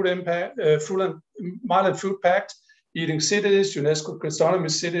Milan Food Pact, Eating Cities, UNESCO Gastronomy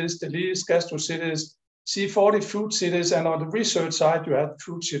Cities, Delis Gastro Cities, C40 Food Cities, and on the research side, you have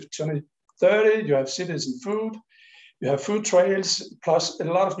Food Shift 2030, you have Cities in Food, you have Food Trails, plus a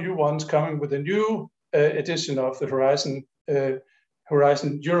lot of new ones coming with a new edition of the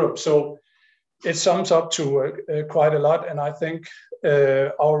Horizon Europe. So it sums up to quite a lot, and I think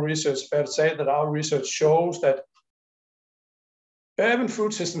our research, fair to say that our research shows that urban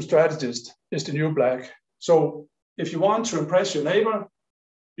food system strategist is the new black. So if you want to impress your neighbor,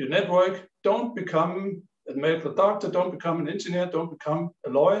 your network, don't become a medical doctor, don't become an engineer, don't become a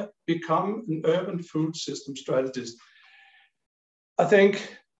lawyer, become an urban food system strategist. I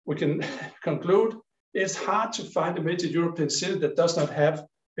think we can conclude it's hard to find a major European city that does not have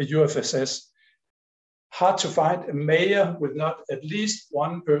a UFSS. Hard to find a mayor with not at least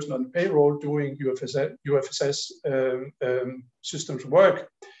one person on the payroll doing UFSS systems work.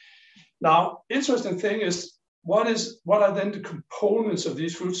 Now, interesting thing is, what are then the components of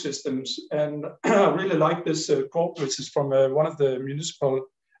these food systems? And I really like this quote, which is from one of the municipal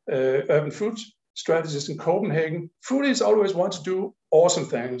urban food strategists in Copenhagen. Foodies always want to do awesome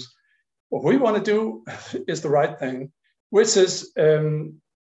things. What we want to do is the right thing, which is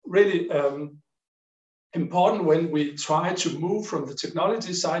really important when we try to move from the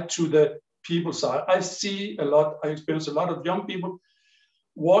technology side to the people side. I experience a lot of young people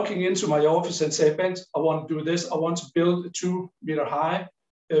walking into my office and say, Ben, I want to do this. I want to build a 2-meter high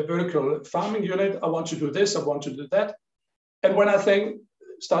vertical farming unit. I want to do this. I want to do that. And when I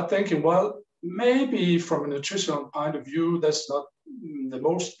start thinking, well, maybe from a nutritional point of view, that's not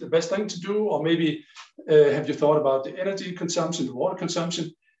the best thing to do. Or maybe have you thought about the energy consumption, the water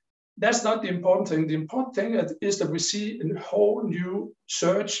consumption? that's not the important thing. The important thing is that we see a whole new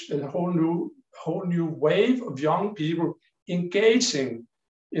surge, a whole new wave of young people engaging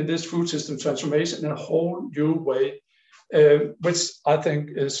in this food system transformation in a whole new way, which I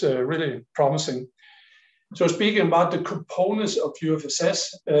think is really promising. So speaking about the components of UFSS,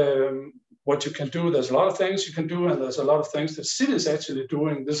 what you can do, there's a lot of things you can do, and there's a lot of things that Cicle is actually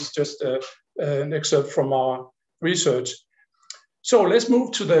doing. This is just an excerpt from our research. So let's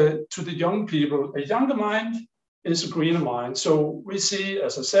move to the young people. A younger mind is a greener mind. So we see,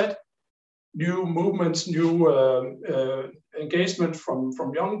 as I said, new movements, new engagement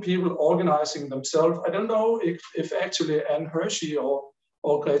from young people organizing themselves. I don't know if actually Anne Hershey or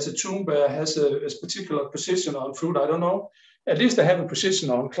Greta Thunberg has a particular position on food. I don't know. At least they have a position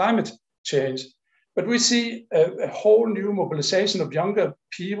on climate change. But we see a whole new mobilization of younger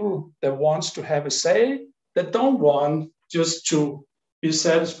people that wants to have a say, that don't want just to be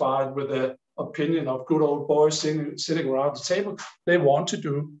satisfied with the opinion of good old boys sitting around the table. They want to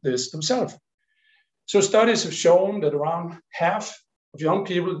do this themselves. So studies have shown that around half of young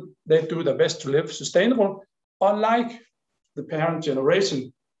people, they do their best to live sustainable, unlike the parent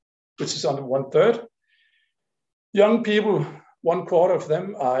generation, which is under 1/3. Young people, 1/4 of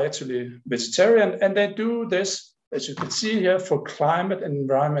them are actually vegetarian, and they do this, as you can see here, for climate and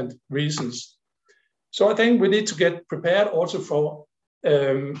environment reasons. So I think we need to get prepared also for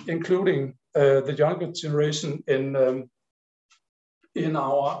including the younger generation in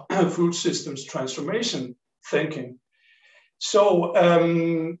our food systems transformation thinking. So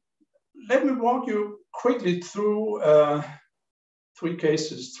let me walk you quickly through 3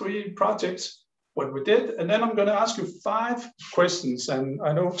 cases, 3 projects, what we did, and then I'm going to ask you 5 questions. And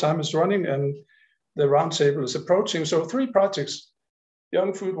I know time is running and the roundtable is approaching. So 3 projects: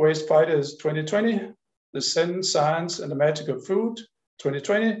 Young Food Waste Fighters 2020, the Zen Science and the Magic of Food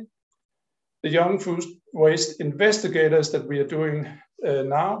 2020, the Young Food Waste Investigators that we are doing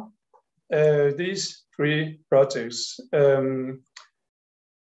now. These 3 projects.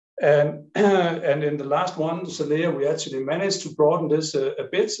 And in the last one, Salea, we actually managed to broaden this a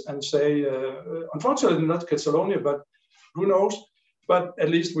bit and say, unfortunately not Catalonia, but who knows? But at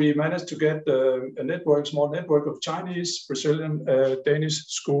least we managed to get a network, small network of Chinese, Brazilian, Danish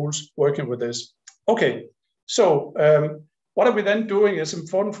schools working with this. Okay, so what are we then doing? It's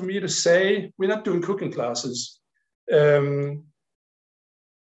important for me to say, we're not doing cooking classes.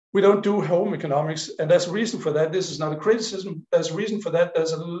 We don't do home economics, and there's a reason for that. This is not a criticism. There's a reason for that.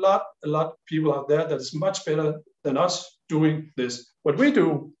 There's a lot of people out there that is much better than us doing this. What we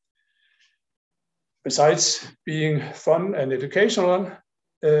do, besides being fun and educational,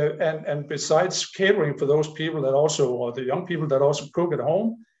 and besides catering for those people that also, or the young people that also cook at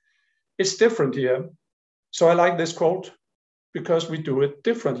home, it's different here. So I like this quote because we do it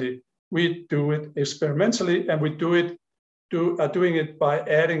differently. We do it experimentally, and we are doing it by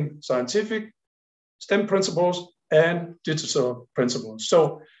adding scientific STEM principles and digital principles.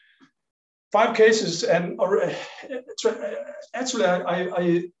 So 5 cases, and actually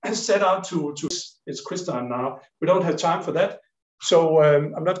I set out to it's quiz time now. We don't have time for that. So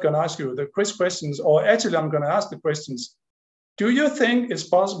I'm not going to ask you the quiz questions, or actually I'm going to ask the questions. Do you think it's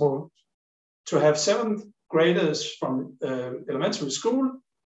possible to have 7th graders from elementary school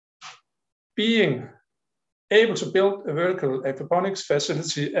being able to build a vertical aquaponics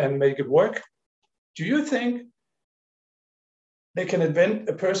facility and make it work? Do you think they can invent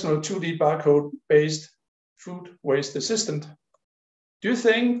a personal 2D barcode-based food waste assistant? Do you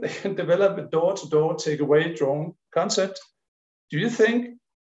think they can develop a door-to-door takeaway drone concept? Do you think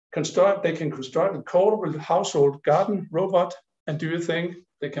they can construct a portable household garden robot? And do you think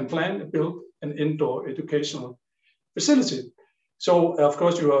they can plan and build an indoor educational facility? So of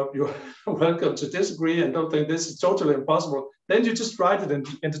course you're welcome to disagree and don't think this is totally impossible. Then you just write it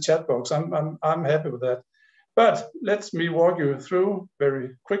in the chat box. I'm happy with that. But let me walk you through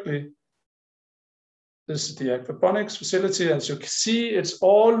very quickly. This is the aquaponics facility. As you can see, it's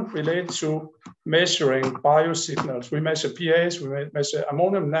all related to measuring biosignals. We measure pH, we measure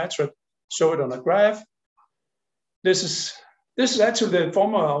ammonium nitrate, show it on a graph. This is actually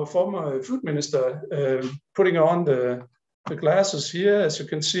our former food minister putting on the glasses here, as you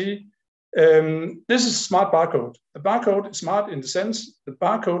can see. This is a smart barcode. The barcode is smart in the sense the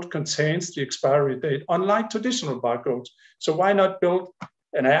barcode contains the expiry date, unlike traditional barcodes. So why not build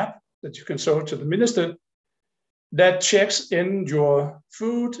an app that you can show to the minister that checks in your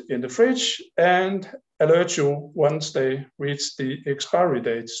food in the fridge and alerts you once they reach the expiry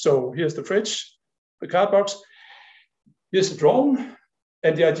date. So here's the fridge, the card box, here's the drone,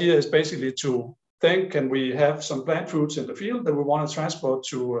 and the idea is basically to think, can we have some plant foods in the field that we want to transport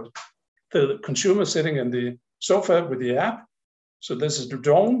to the consumer sitting in the sofa with the app. So this is the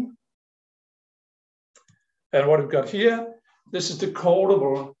drone. And what we've got here, this is the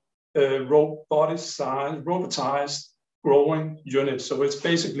cordable robotized growing unit. So it's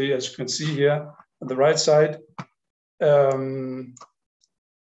basically, as you can see here on the right side,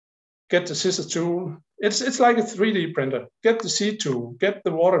 get the scissor tool. It's like a 3D printer. Get the seed tool, get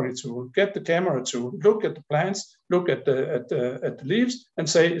the watering tool, get the camera tool, look at the plants, look at the leaves, and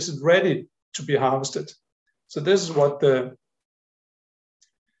say, is it ready to be harvested? So this is what the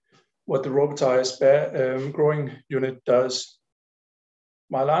robotized growing unit does.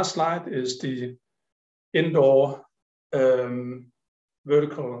 My last slide is the indoor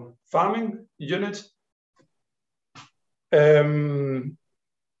vertical farming unit.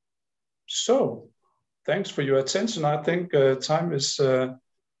 So thanks for your attention. I think time is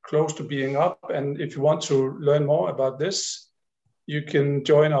close to being up. And if you want to learn more about this, you can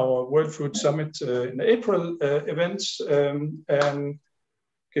join our World Food Summit in April events and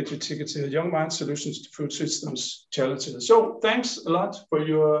get your ticket to the Young Minds Solutions to Food Systems Challenges. So thanks a lot for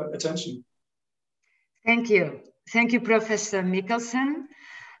your attention. Thank you. Thank you, Professor Mikkelsen.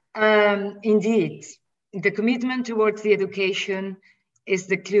 Indeed, the commitment towards the education is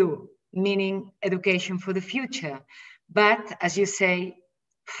the clue, meaning education for the future. But as you say,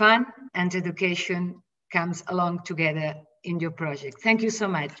 fun and education comes along together in your project. Thank you so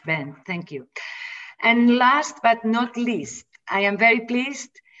much, Ben. Thank you. And last but not least, I am very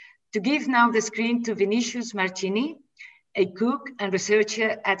pleased to give now the screen to Vinicius Martini, a cook and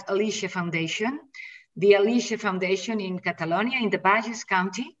researcher at Alicia Foundation. The Alicia Foundation in Catalonia, in the Bages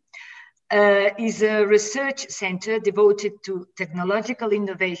County, is a research center devoted to technological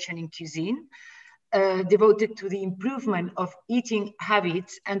innovation in cuisine, devoted to the improvement of eating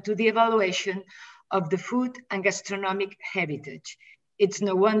habits and to the evaluation of the food and gastronomic heritage. It's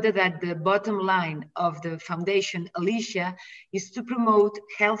no wonder that the bottom line of the Foundation Alicia is to promote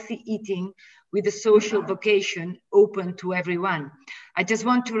healthy eating with a social vocation open to everyone. I just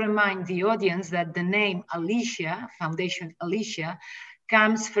want to remind the audience that the name Alicia, Foundation Alicia,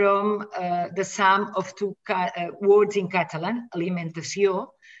 comes from the sum of two words in Catalan, alimentació,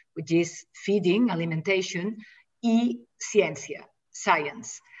 which is feeding, alimentation, y ciència,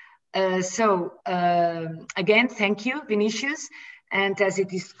 science. Again, thank you, Vinicius. And as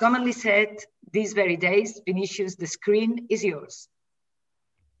it is commonly said these very days, Vinicius, the screen is yours.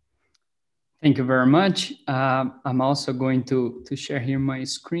 Thank you very much. I'm also going to share here my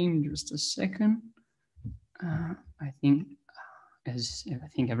screen, just a second. I think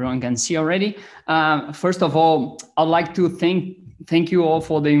everyone can see already. First of all, I'd like to thank you all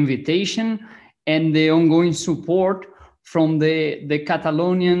for the invitation and the ongoing support from the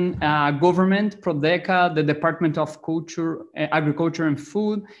Catalonian government, Prodeca, the Department of Culture, Agriculture and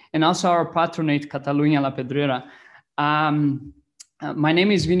Food, and also our patronate, Catalunya La Pedrera. My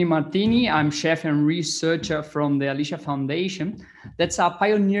name is Vini Martini. I'm chef and researcher from the Alicia Foundation. That's a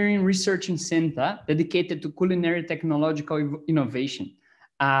pioneering researching center dedicated to culinary technological innovation.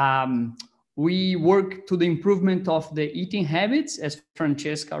 We work to the improvement of the eating habits, as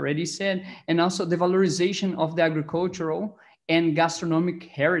Francesca already said, and also the valorization of the agricultural and gastronomic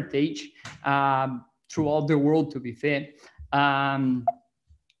heritage throughout the world, to be fair.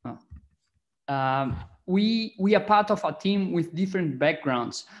 We are part of a team with different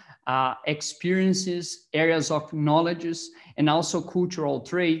backgrounds, experiences, areas of knowledges, and also cultural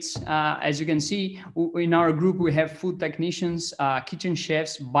traits. As you can see, in our group, we have food technicians, kitchen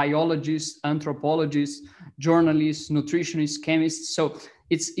chefs, biologists, anthropologists, journalists, nutritionists, chemists. So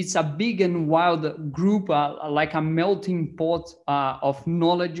it's a big and wild group, like a melting pot of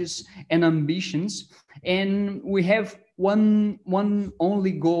knowledges and ambitions. And we have one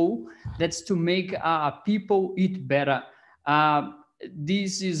only goal, that's to make people eat better.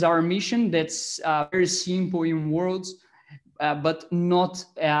 This is our mission. That's very simple in words, but not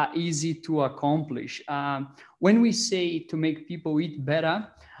easy to accomplish. When we say to make people eat better,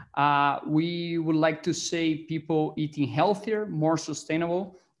 we would like to say people eating healthier, more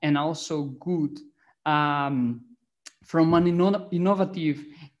sustainable, and also good. From an innovative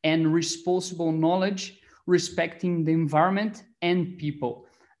and responsible knowledge, respecting the environment and people.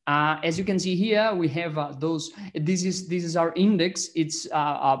 As you can see here, we have this is our index. It's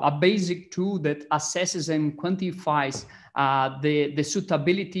a basic tool that assesses and quantifies the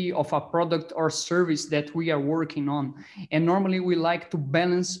suitability of a product or service that we are working on. And normally we like to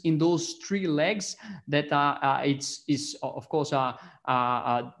balance in those three legs that it's of course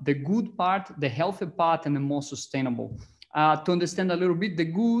the good part, the healthy part, and the more sustainable. To understand a little bit the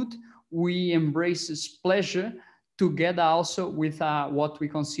good, we embrace this pleasure together also with what we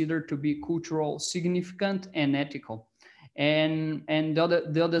consider to be cultural significant and ethical. And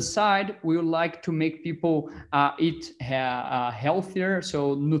the other side, we would like to make people eat healthier,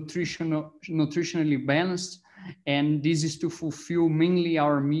 so nutritionally balanced, and this is to fulfill mainly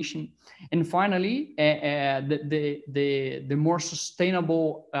our mission. And finally, the more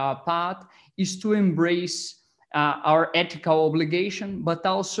sustainable path is to embrace our ethical obligation, but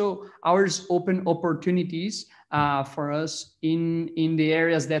also ours open opportunities for us in the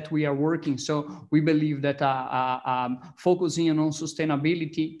areas that we are working. So we believe that focusing on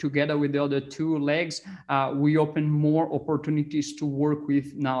sustainability together with the other two legs, we open more opportunities to work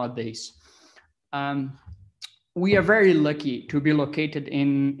with nowadays. We are very lucky to be located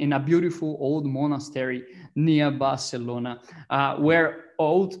in a beautiful old monastery near Barcelona, where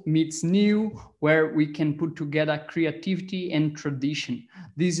old meets new, where we can put together creativity and tradition.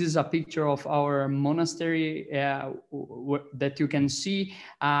 This is a picture of our monastery that you can see.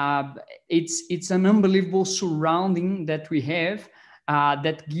 It's an unbelievable surrounding that we have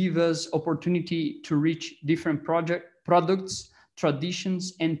that give us opportunity to reach different products,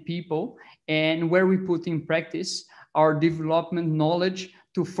 traditions, and people, and where we put in practice our development knowledge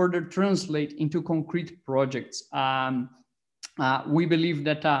to further translate into concrete projects. We believe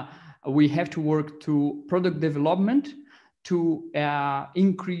that we have to work to product development, to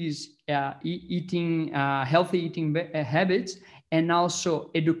increase healthy eating habits, and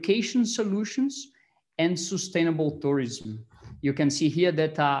also education solutions and sustainable tourism. You can see here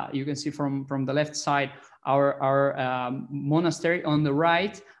that you can see from the left side our monastery, on the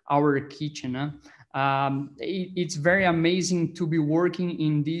right our kitchen. It's very amazing to be working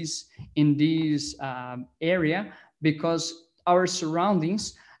in this area, because our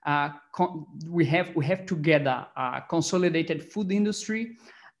surroundings, we have together a consolidated food industry,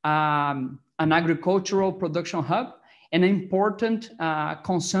 an agricultural production hub, an important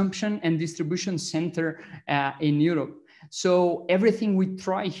consumption and distribution center in Europe. So everything we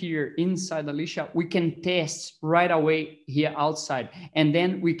try here inside Alicia, we can test right away here outside, and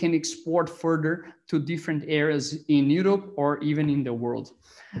then we can export further to different areas in Europe or even in the world.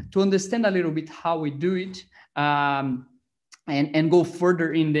 To understand a little bit how we do it, and go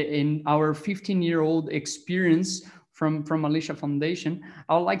further in our 15-year-old experience from Alicia Foundation,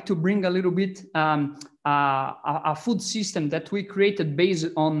 I would like to bring a little bit a food system that we created based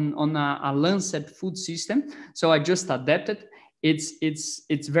on a Lancet food system. So I just adapted.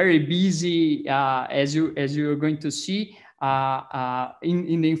 It's very busy, as you're going to see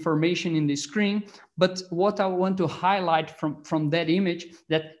in the information in the screen. But what I want to highlight from that image,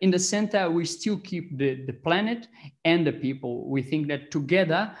 that in the center, we still keep the planet and the people. We think that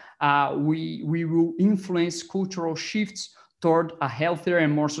together, we will influence cultural shifts toward a healthier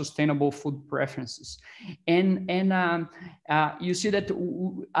and more sustainable food preferences. And you see that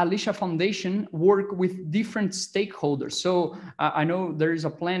Alicia Foundation work with different stakeholders. So I know there is a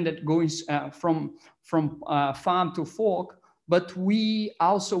plan that goes from farm to fork, but we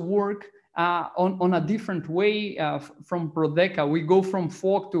also work on a different way from Prodeca. We go from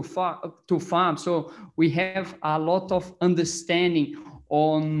fork to farm. So we have a lot of understanding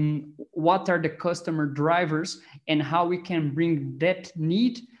on what are the customer drivers and how we can bring that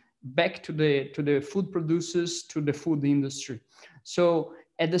need back to the food producers, to the food industry. So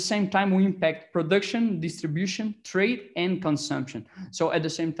at the same time, we impact production, distribution, trade, and consumption. So at the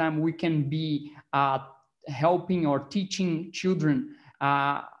same time, we can be helping or teaching children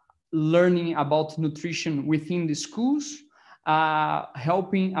learning about nutrition within the schools,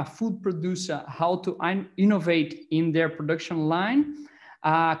 helping a food producer how to innovate in their production line,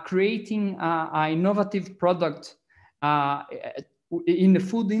 creating an innovative product in the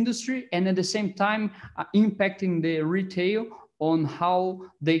food industry, and at the same time impacting the retail on how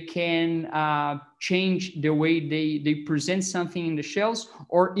they can change the way they present something in the shelves,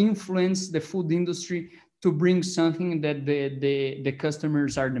 or influence the food industry to bring something that the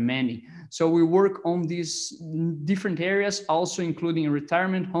customers are demanding. So we work on these different areas, also including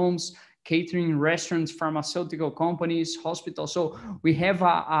retirement homes, catering, restaurants, pharmaceutical companies, hospitals. So we have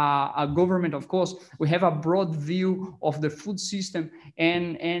a government, of course, we have a broad view of the food system,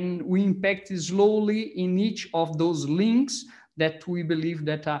 and we impact slowly in each of those links that we believe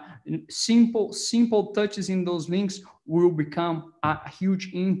that simple touches in those links will become a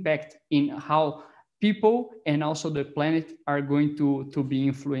huge impact in how people and also the planet are going to be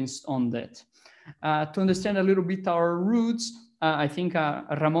influenced on that. To understand a little bit our roots, I think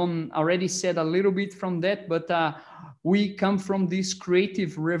Ramon already said a little bit from that, but we come from this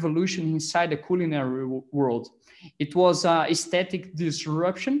creative revolution inside the culinary world. It was aesthetic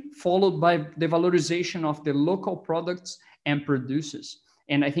disruption followed by the valorization of the local products and producers.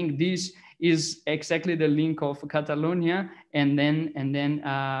 And I think this is exactly the link of Catalonia and then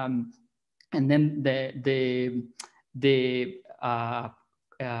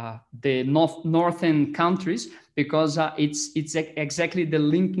the northern countries, because it's exactly the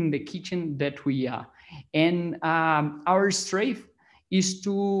link in the kitchen that we are. And our strength is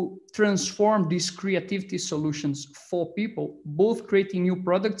to transform these creativity solutions for people, both creating new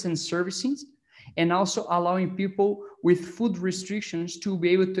products and services, and also allowing people with food restrictions to be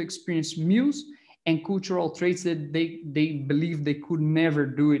able to experience meals and cultural traits that they believe they could never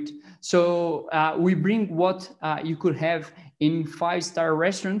do it. So we bring what you could have in 5-star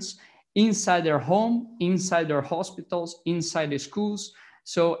restaurants inside their home, inside their hospitals, inside the schools,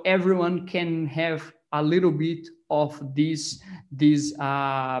 so everyone can have a little bit of this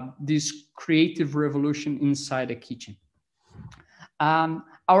creative revolution inside the kitchen.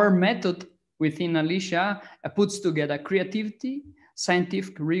 Our method within Alicia puts together creativity,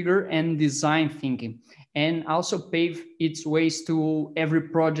 scientific rigor, and design thinking, and also pave its ways to every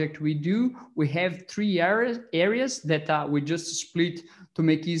project we do. We have 3 areas that we just split to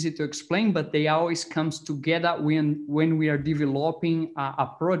make easy to explain, but they always comes together when we are developing a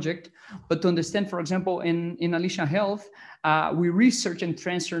project. But to understand, for example, in Alicia Health, we research and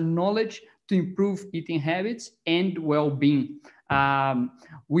transfer knowledge to improve eating habits and well-being.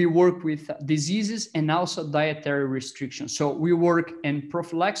 We work with diseases and also dietary restrictions. So we work in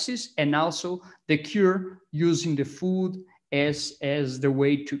prophylaxis and also the cure, using the food as the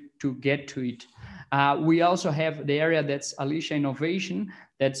way to get to it. We also have the area that's Alicia Innovation,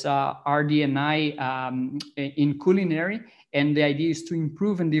 that's RD&I in culinary, and the idea is to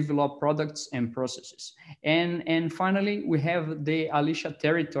improve and develop products and processes. And finally, we have the Alicia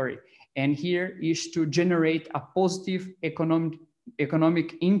Territory, and here is to generate a positive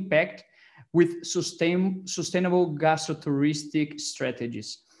economic impact with sustainable gastrotouristic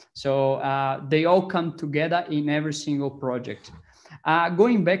strategies. So they all come together in every single project.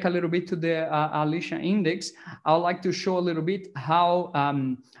 Going back a little bit to the Alicia Index, I would like to show a little bit how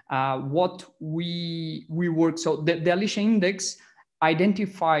what we work. So the Alicia Index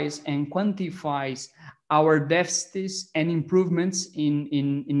identifies and quantifies our deficits and improvements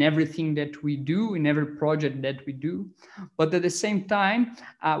in everything that we do, in every project that we do. But at the same time,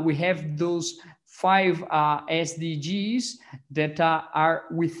 we have those 5 SDGs that are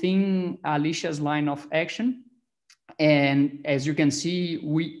within Alicia's line of action. And as you can see,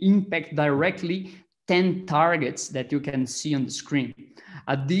 we impact directly 10 targets that you can see on the screen.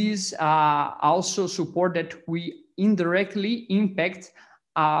 These also support that we indirectly impact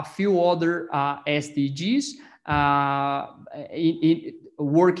a few other SDGs in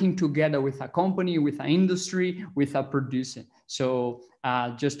working together with a company, with an industry, with a producer. So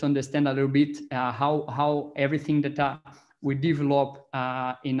just to understand a little bit how everything that we develop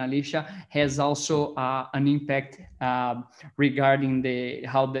in Alicia has also an impact regarding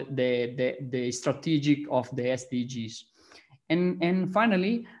how the strategic of the SDGs. And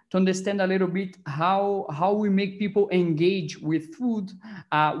finally, to understand a little bit how we make people engage with food,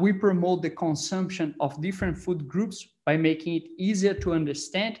 we promote the consumption of different food groups by making it easier to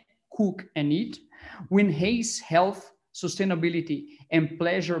understand, cook, and eat. We enhance health, sustainability, and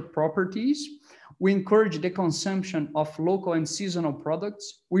pleasure properties. We encourage the consumption of local and seasonal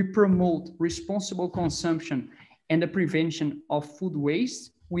products. We promote responsible consumption and the prevention of food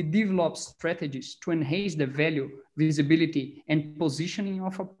waste. We develop strategies to enhance the value, visibility, and positioning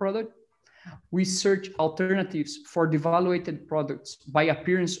of a product. We search alternatives for devaluated products by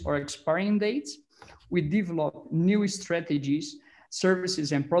appearance or expiring dates. We develop new strategies,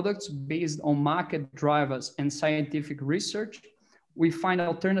 services, and products based on market drivers and scientific research. We find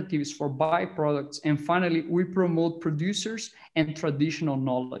alternatives for byproducts. And finally, we promote producers and traditional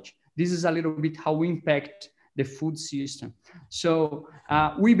knowledge. This is a little bit how we impact the food system. So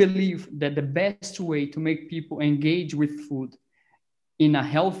we believe that the best way to make people engage with food in a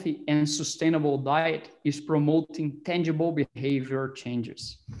healthy and sustainable diet is promoting tangible behavior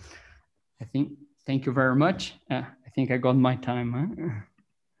changes. Thank you very much. I think I got my time.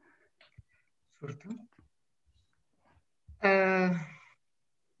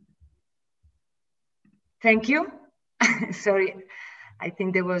 Thank you. Sorry, I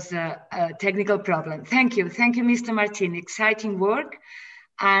think there was a technical problem. Thank you, Mr. Martin. Exciting work.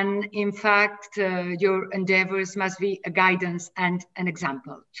 And in fact, your endeavors must be a guidance and an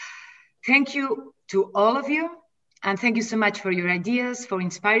example. Thank you to all of you. And thank you so much for your ideas, for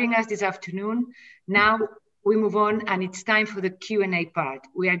inspiring us this afternoon. Now we move on, and it's time for the Q&A part.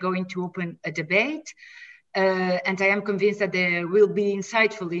 We are going to open a debate, and I am convinced that there will be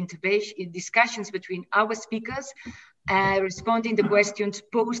insightful discussions between our speakers, responding to questions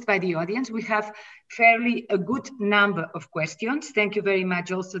posed by the audience. We have fairly a good number of questions. Thank you very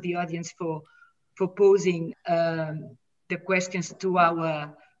much also the audience for posing the questions to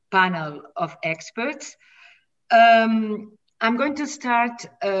our panel of experts. I'm going to start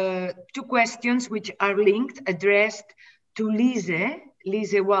 2 questions which are linked, addressed to Lise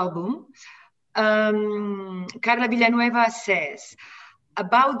Walboom. Carla Villanueva says,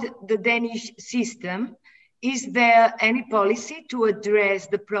 about the Danish system, is there any policy to address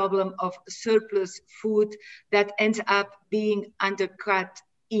the problem of surplus food that ends up being undercut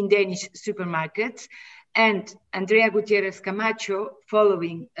in Danish supermarkets? And Andrea Gutierrez Camacho,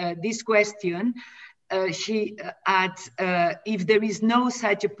 following this question, she adds, if there is no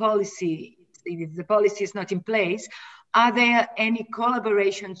such a policy, if the policy is not in place, are there any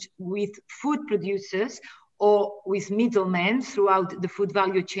collaborations with food producers or with middlemen throughout the food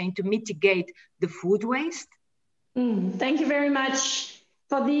value chain to mitigate the food waste? Thank you very much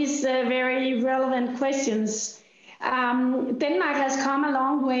for these very relevant questions. Denmark has come a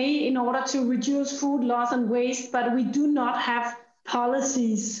long way in order to reduce food loss and waste, but we do not have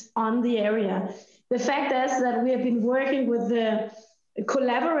policies on the area. The fact is that we have been working with the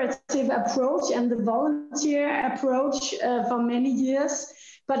collaborative approach and the volunteer approach for many years,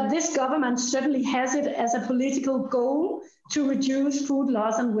 but this government certainly has it as a political goal to reduce food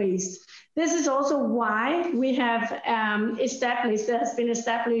loss and waste. This is also why we have has been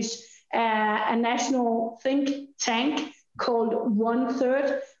established a national think tank called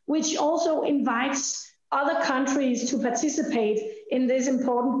 1/3, which also invites other countries to participate in this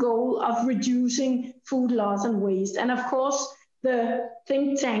important goal of reducing food loss and waste. And of course, the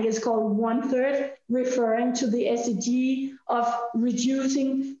think tank is called 1/3, referring to the SDG of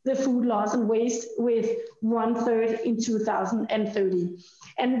reducing the food loss and waste with 1/3 in 2030.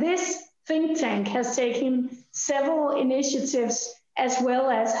 And this think tank has taken several initiatives, as well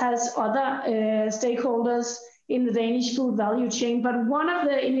as has other stakeholders in the Danish food value chain. But one of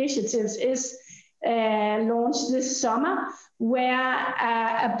the initiatives is launched this summer, where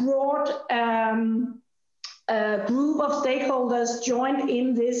a broad group of stakeholders joined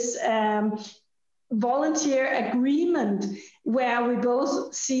in this volunteer agreement, where we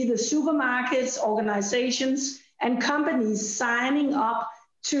both see the supermarkets, organizations, and companies signing up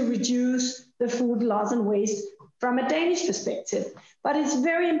to reduce the food loss and waste from a Danish perspective. But it's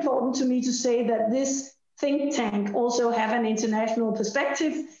very important to me to say that this think tank also have an international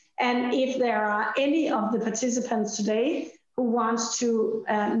perspective. And if there are any of the participants today who wants to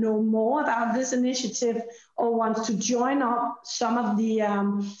know more about this initiative or wants to join up some of the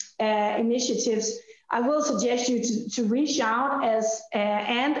initiatives, I will suggest you to reach out,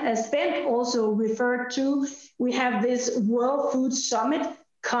 and as Ben also referred to, we have this World Food Summit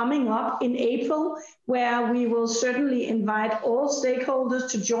coming up in April, where we will certainly invite all stakeholders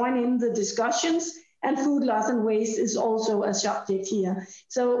to join in the discussions, and food loss and waste is also a subject here.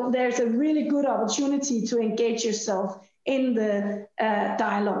 So there's a really good opportunity to engage yourself in the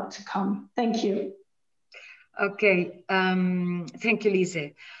dialogue to come. Thank you. Okay, thank you,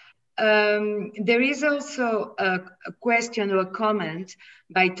 Lise. There is also a question or a comment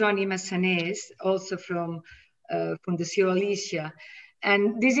by Tony Massanés, also from the Sierra Alicia.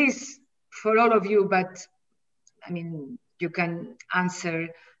 And this is for all of you, but I mean, you can answer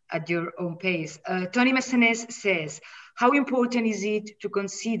at your own pace. Tony Massanés says, how important is it to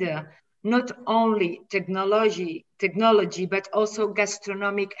consider not only technology, but also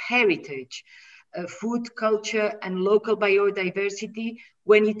gastronomic heritage, food culture, and local biodiversity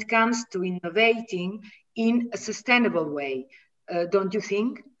when it comes to innovating in a sustainable way? Don't you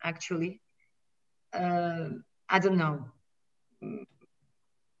think, actually? I don't know.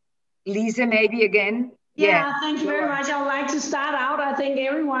 Lise, maybe again? Yeah, thank you very much. I would like to start out. I think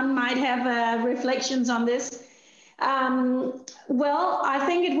everyone might have reflections on this. Well, I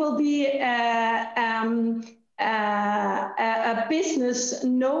think it will be a business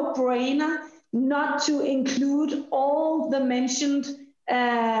no-brainer not to include all the mentioned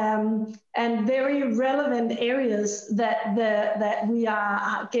and very relevant areas that we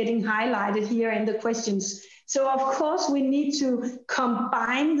are getting highlighted here in the questions. So of course we need to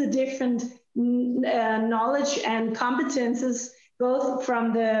combine the different knowledge and competences, both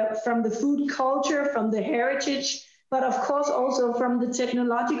from the food culture, from the heritage, but of course also from the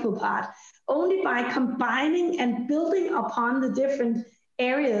technological part. Only by combining and building upon the different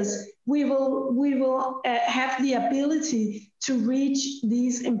areas, we will have the ability to reach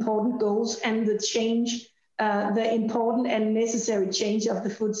these important goals and the change, the important and necessary change of the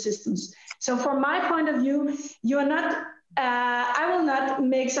food systems. So from my point of view, you're not, I will not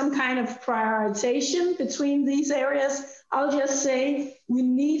make some kind of prioritization between these areas. I'll just say we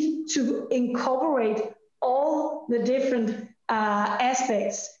need to incorporate all the different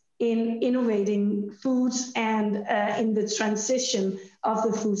aspects in innovating foods and in the transition of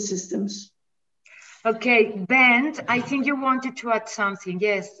the food systems. Okay, Ben, I think you wanted to add something.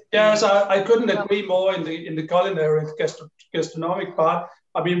 Yes. Yes, I couldn't agree more in the culinary gastronomic part.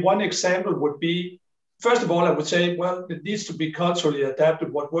 I mean, one example would be, first of all, I would say, well, it needs to be culturally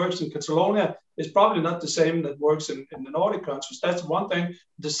adapted. What works in Catalonia is probably not the same that works in the Nordic countries. That's one thing.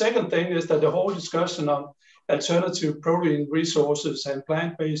 The second thing is that the whole discussion on alternative protein resources and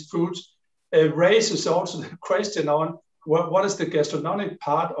plant-based foods raises also the question on what is the gastronomic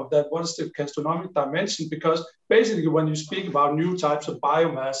part of that? What is the gastronomic dimension? Because basically when you speak about new types of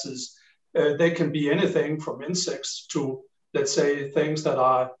biomasses, they can be anything from insects to, let's say, things that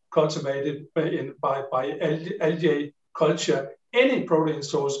are cultivated by algae culture. Any protein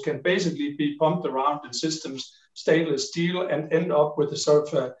source can basically be pumped around in systems, stainless steel, and end up with a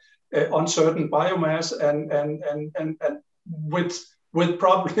sort of uncertain biomass and with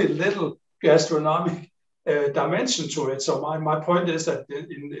probably little gastronomic dimension to it. So my point is that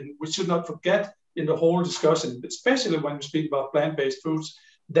we should not forget in the whole discussion, especially when we speak about plant-based foods,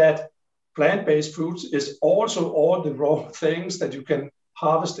 that plant-based foods is also all the raw things that you can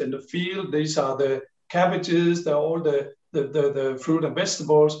harvest in the field. These are the cabbages, they're all the fruit and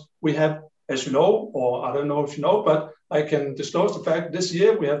vegetables. We have, as you know, or I don't know if you know, but I can disclose the fact this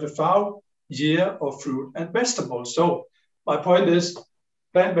year we have the FAO year of fruit and vegetables. So my point is,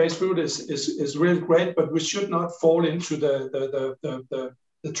 plant-based food is really great, but we should not fall into the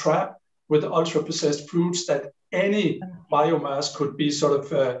trap with ultra-processed foods that any biomass could be sort of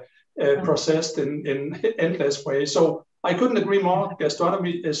processed in endless ways. So I couldn't agree more.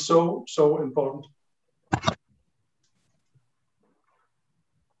 Gastronomy is so important.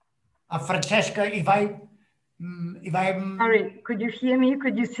 Francesca, if I Sorry, could you hear me?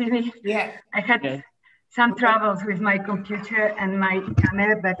 Could you see me? Yeah. I had some troubles with my computer and my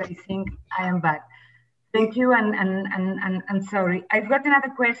camera, but I think I am back. Thank you, and sorry. I've got another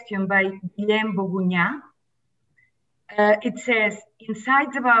question by Guillaume Bougugna. It says,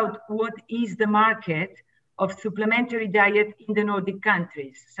 insights about what is the market of supplementary diet in the Nordic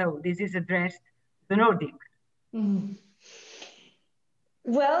countries. So this is addressed to the Nordic. Mm.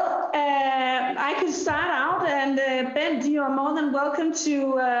 Well, I could start out, and Bent, you are more than welcome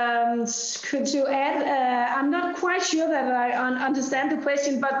to add. I'm not quite sure that I understand the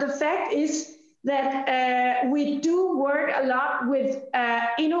question, but the fact is that we do work a lot with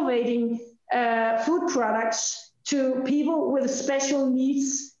innovating food products to people with special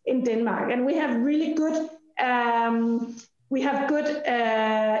needs in Denmark, and we have really good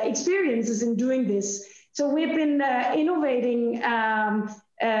experiences in doing this. So we've been innovating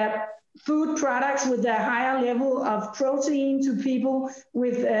food products with a higher level of protein to people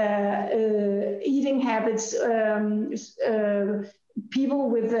with eating habits, people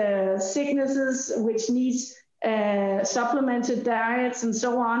with sicknesses which needs supplemented diets and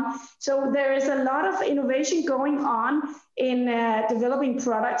so on. So there is a lot of innovation going on in developing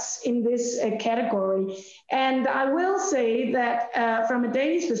products in this category. And I will say that from a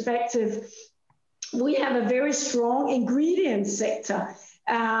Danish perspective, we have a very strong ingredient sector,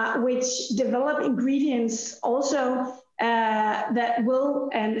 which develop ingredients also that will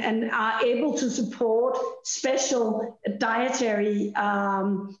and are able to support special dietary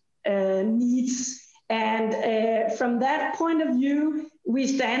needs. And from that point of view, we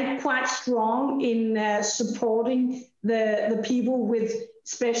stand quite strong in supporting the people with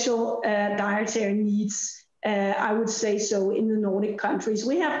special dietary needs, I would say so, in the Nordic countries.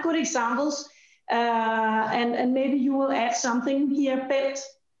 We have good examples. And maybe you will add something here, Bent.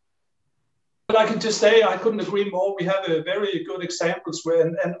 Well, I can just say I couldn't agree more. We have a very good examples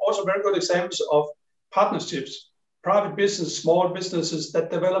and also very good examples of partnerships, private business, small businesses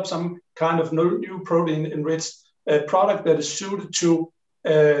that develop some kind of new protein-enriched product that is suited to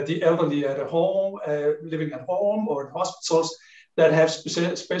the elderly at home, living at home or in hospitals that have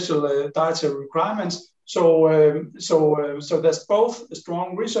special dietary requirements. So there's both a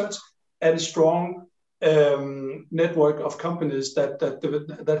strong research and a strong network of companies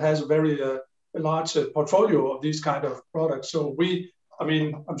that has a very large portfolio of these kind of products. So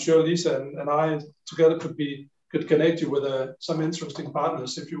I'm sure Lisa and I together could connect you with some interesting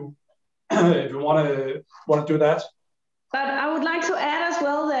partners if you want to do that. But I would like to add as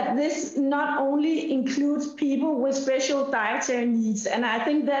well that this not only includes people with special dietary needs, and I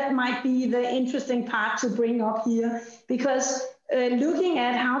think that might be the interesting part to bring up here, because looking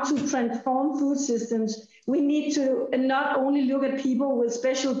at how to transform food systems, we need to not only look at people with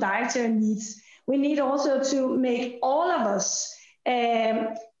special dietary needs, we need also to make all of us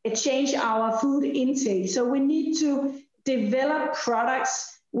change our food intake. So we need to develop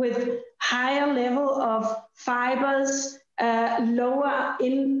products with higher level of fibers, lower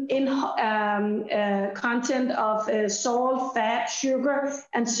in content of salt, fat, sugar,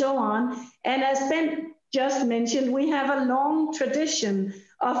 and so on. And as Ben just mentioned, we have a long tradition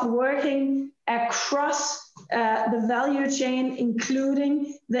of working across the value chain,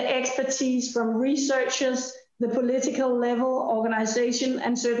 including the expertise from researchers, the political level, organization,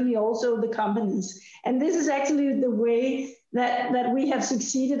 and certainly also the companies. And this is actually the way that we have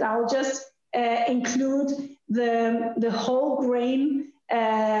succeeded. I'll just include the whole grain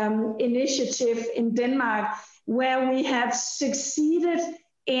initiative in Denmark, where we have succeeded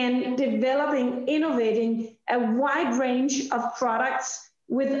in developing, innovating a wide range of products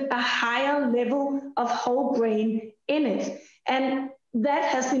with a higher level of whole grain in it. And that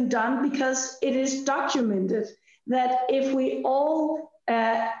has been done because it is documented that if we all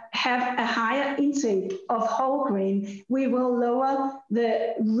have a higher intake of whole grain, we will lower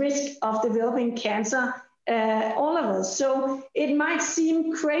the risk of developing cancer, all of us. So it might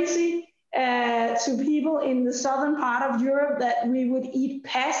seem crazy to people in the southern part of Europe that we would eat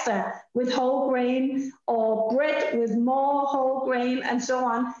pasta with whole grain or bread with more whole grain and so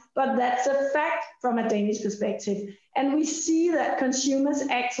on, but that's a fact from a Danish perspective. And we see that consumers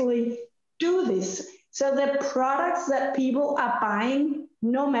actually do this. So the products that people are buying,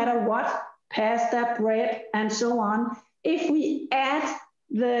 no matter what, pasta, bread, and so on, if we add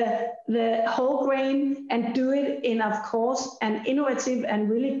the whole grain and do it in, of course, an innovative and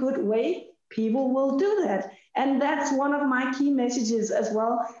really good way, people will do that. And that's one of my key messages as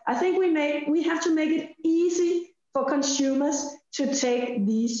well. I think we have to make it easy for consumers to take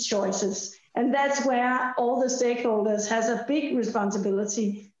these choices. And that's where all the stakeholders has a big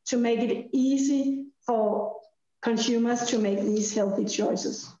responsibility to make it easy for consumers to make these healthy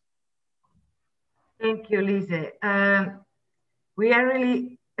choices. Thank you, Lise. We are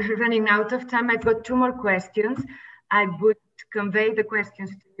really running out of time. I've got two more questions. I would convey the questions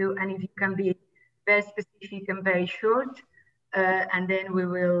to you, and if you can be very specific and very short, and then we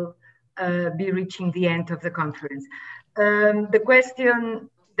will be reaching the end of the conference. The question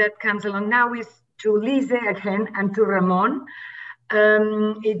that comes along now is to Lise again and to Ramon.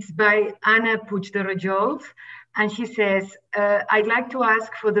 It's by Anna Puig-de-Rajol, and she says, I'd like to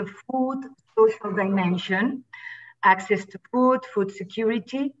ask for the food social dimension, access to food, food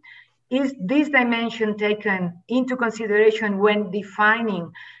security. Is this dimension taken into consideration when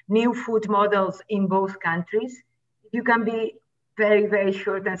defining new food models in both countries? If you can be very, very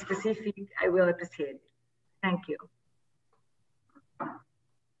short and specific, I will appreciate it. Thank you.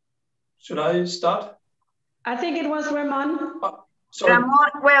 Should I start? I think it was Ramon. Sorry.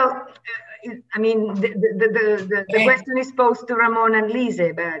 Ramon, well, I mean, the question is posed to Ramon and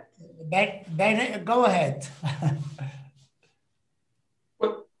Lise, but... Ben, go ahead.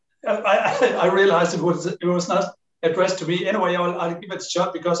 Well, I realized it was not addressed to me. Anyway, I'll give it a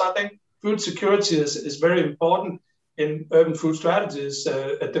shot because I think food security is very important in urban food strategies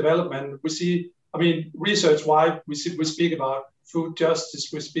development. We see, I mean, research-wise, we speak about food justice,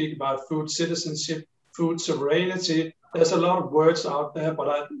 we speak about food citizenship, food sovereignty. There's a lot of words out there,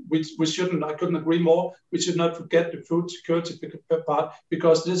 but we shouldn't, I couldn't agree more. We should not forget the food security part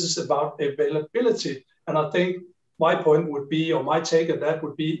because this is about availability. And I think my point would be, or my take of that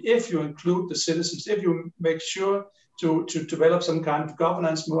would be, if you include the citizens, if you make sure to develop some kind of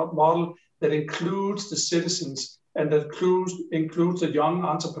governance model that includes the citizens and that includes the young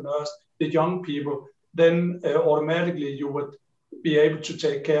entrepreneurs, the young people, then automatically you would be able to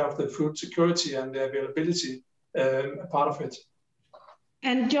take care of the food security and the availability part of it.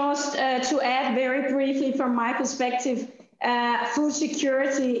 And just to add very briefly from my perspective, food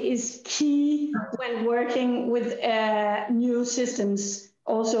security is key when working with new systems,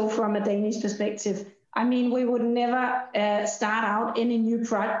 also from a Danish perspective. I mean, we would never start out any new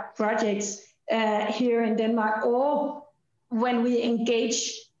projects here in Denmark or when we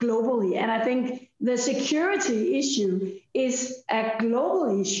engage globally. And I think the security issue is a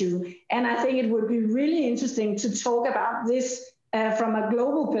global issue. And I think it would be really interesting to talk about this from a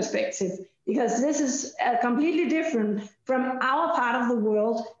global perspective, because this is completely different from our part of the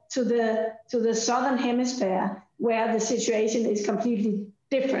world to the southern hemisphere, where the situation is completely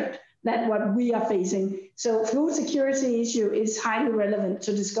different. than what we are facing. So food security issue is highly relevant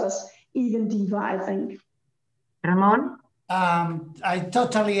to discuss even deeper, I think. Ramon? I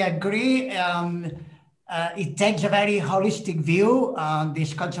totally agree. It takes a very holistic view on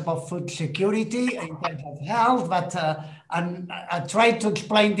this concept of food security in terms of health, but and I tried to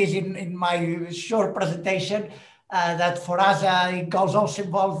explain this in my short presentation, that for us it goes also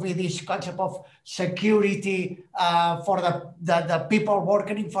involved with this concept of security for the people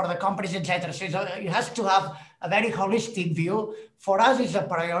working for the companies, etc. So it has to have a very holistic view. For us, it's a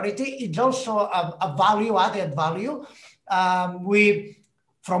priority. It's also a value, added value.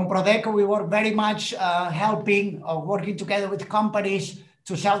 From Prodeco, we work very much helping or working together with companies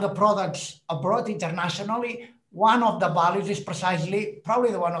to sell the products abroad internationally. One of the values is precisely,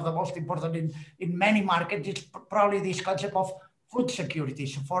 probably the one of the most important in many markets, is probably this concept of food security.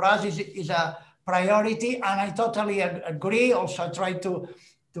 So for us, is a priority, and I totally agree. Also, try to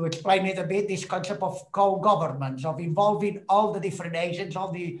explain it a bit, this concept of co-governance, of involving all the different agents,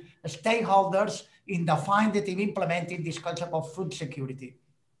 all the stakeholders in defining and implementing this concept of food security.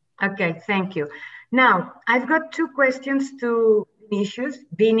 Okay, thank you. Now, I've got two questions to Vinicius.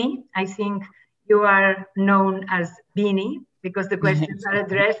 Vini, I think you are known as Vini because the questions are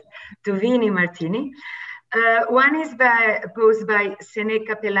addressed to Vini Martini. One is posed by Sene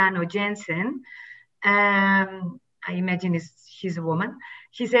Capellano Jensen. I imagine she's a woman.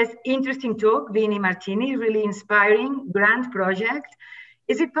 She says, interesting talk, Vini Martini, really inspiring, grand project.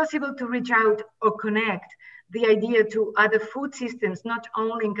 Is it possible to reach out or connect the idea to other food systems, not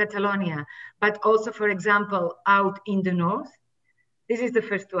only in Catalonia, but also, for example, out in the north? This is the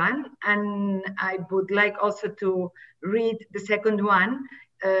first one. And I would like also to read the second one,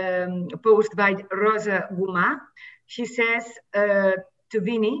 posed by Rosa Guma. She says to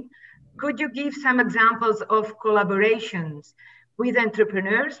Vini, could you give some examples of collaborations with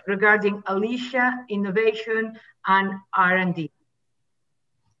entrepreneurs regarding Alicia, innovation, and R&D?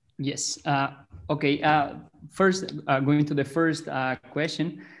 Yes. Okay. First, going to the first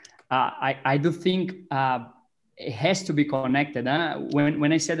question, I do think it has to be connected.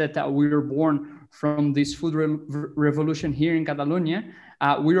 When I said that we were born from this food revolution here in Catalonia,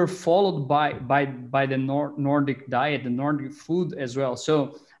 we were followed by the Nordic diet, the Nordic food as well.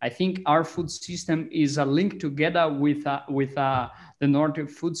 So I think our food system is a link together with the Nordic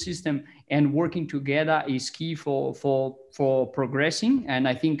food system, and working together is key for progressing. And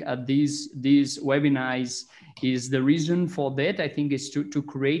I think these webinars is the reason for that. I think is to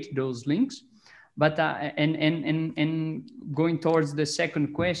create those links. But and going towards the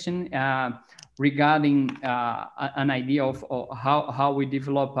second question regarding an idea of how we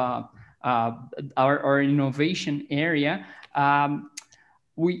develop our innovation area.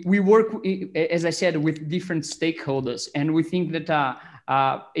 We work, as I said, with different stakeholders, and we think that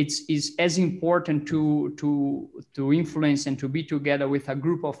it's as important to influence and to be together with a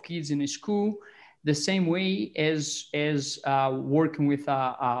group of kids in a school, the same way as working with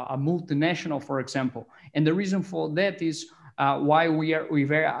a multinational, for example. And the reason for that is why we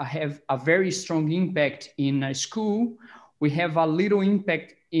have a very strong impact in a school. We have a little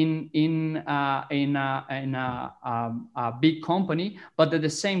impact in a big company, but at the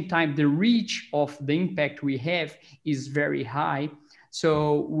same time, the reach of the impact we have is very high.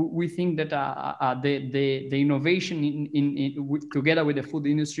 So we think that the innovation together with the food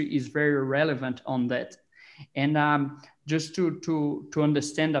industry is very relevant on that. And just to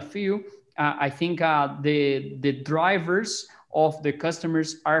understand a few, I think the drivers of the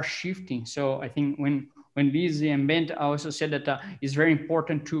customers are shifting. So I think when Lizzie and Bent also said that it's very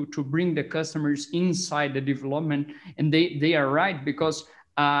important to bring the customers inside the development, and they are right, because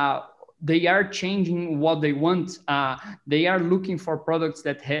they are changing what they want. They are looking for products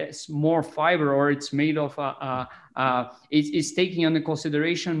that has more fiber, or it's made of it's taking into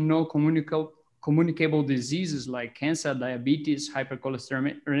consideration no communicable diseases like cancer, diabetes,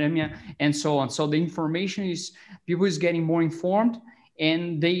 hypercholesterolemia, and so on. So the information is, people is getting more informed,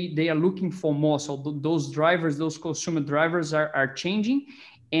 and they are looking for more. So those drivers, those consumer drivers are changing.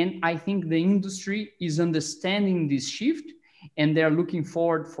 And I think the industry is understanding this shift, and they're looking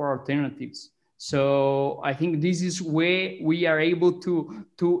forward for alternatives. So I think this is where we are able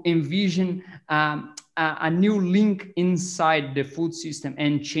to envision a new link inside the food system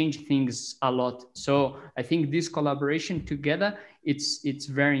and change things a lot. So I think this collaboration together, it's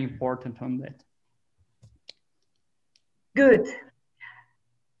very important on that. Good.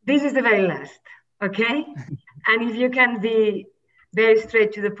 This is the very last, okay? And if you can be very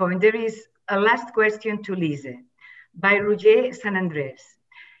straight to the point, there is a last question to Lise by Roger San Andres.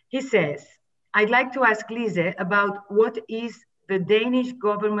 He says, I'd like to ask Lise about what is the Danish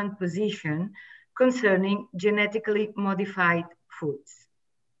government position concerning genetically modified foods?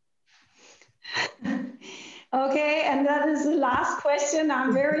 Okay, and that is the last question.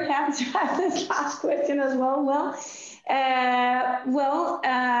 I'm very happy to have this last question as well.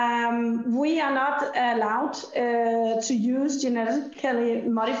 We are not allowed to use genetically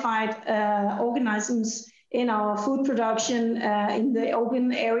modified organisms in our food production in the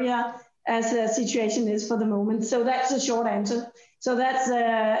open area, as the situation is for the moment. So that's the short answer. So that's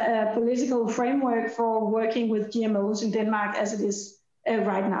a political framework for working with GMOs in Denmark as it is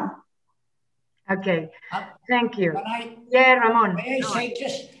right now. Okay, thank you. Ramon. May I say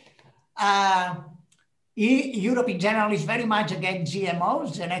just, Europe in general is very much against GMOs,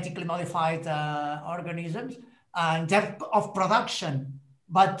 genetically modified organisms, in terms of production.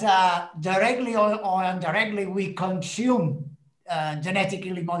 But directly or indirectly, we consume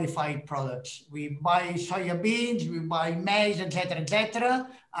genetically modified products. We buy soya beans, we buy maize, etc.,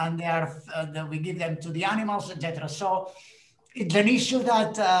 and they are we give them to the animals, etc. So it's an issue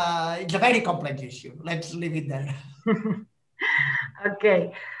that it's a very complex issue. Let's leave it there. Okay,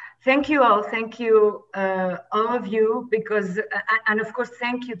 thank you all. Thank you, all of you, because and of course,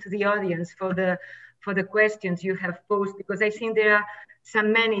 thank you to the audience for the questions you have posed, because I think there are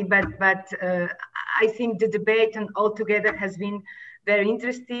many, but I think the debate and altogether has been very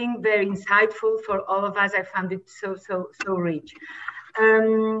interesting, very insightful for all of us. I found it so rich.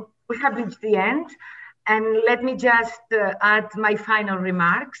 We have reached the end, and let me just add my final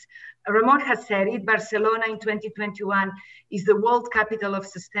remarks. Ramon has said it, Barcelona in 2021 is the world capital of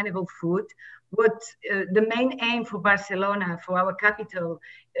sustainable food. What the main aim for Barcelona, for our capital,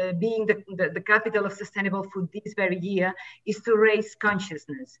 being the capital of sustainable food this very year, is to raise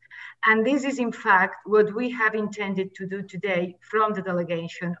consciousness. And this is in fact what we have intended to do today from the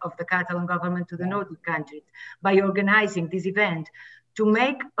delegation of the Catalan government to the Nordic countries, by organizing this event to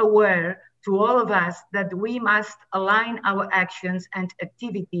make aware to all of us that we must align our actions and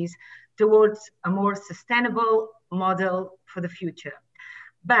activities towards a more sustainable model for the future.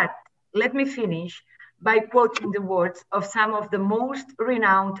 But let me finish by quoting the words of some of the most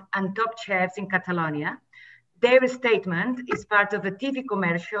renowned and top chefs in Catalonia. Their statement is part of a TV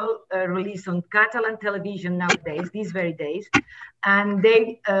commercial released on Catalan television nowadays, these very days, and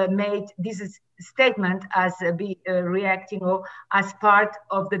they made this statement as reacting or as part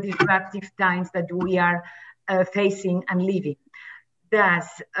of the disruptive times that we are facing and living. Thus,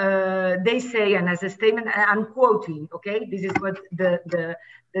 they say, and as a statement, I'm quoting, okay, this is what the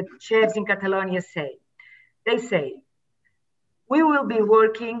chefs in Catalonia say. They say, we will be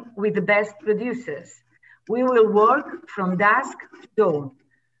working with the best producers. We will work from dusk to dawn.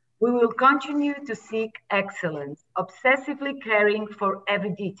 We will continue to seek excellence, obsessively caring for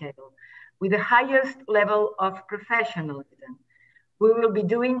every detail, with the highest level of professionalism. We will be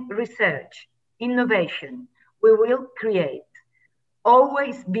doing research, innovation. We will create,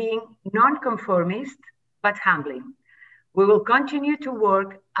 always being non-conformist, but humbling. We will continue to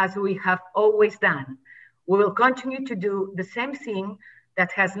work as we have always done. We will continue to do the same thing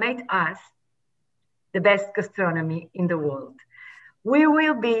that has made us the best gastronomy in the world. We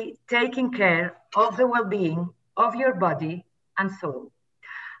will be taking care of the well-being of your body and soul.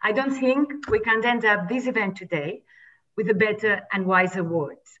 I don't think we can end up this event today with a better and wiser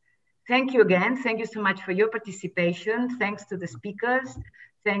words. Thank you again. Thank you so much for your participation. Thanks to the speakers.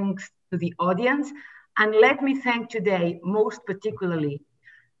 Thanks to the audience. And let me thank today, most particularly,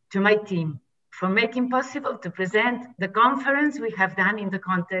 to my team for making possible to present the conference we have done in the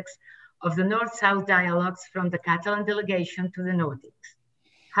context of the North-South dialogues from the Catalan delegation to the Nordics.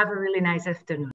 Have a really nice afternoon.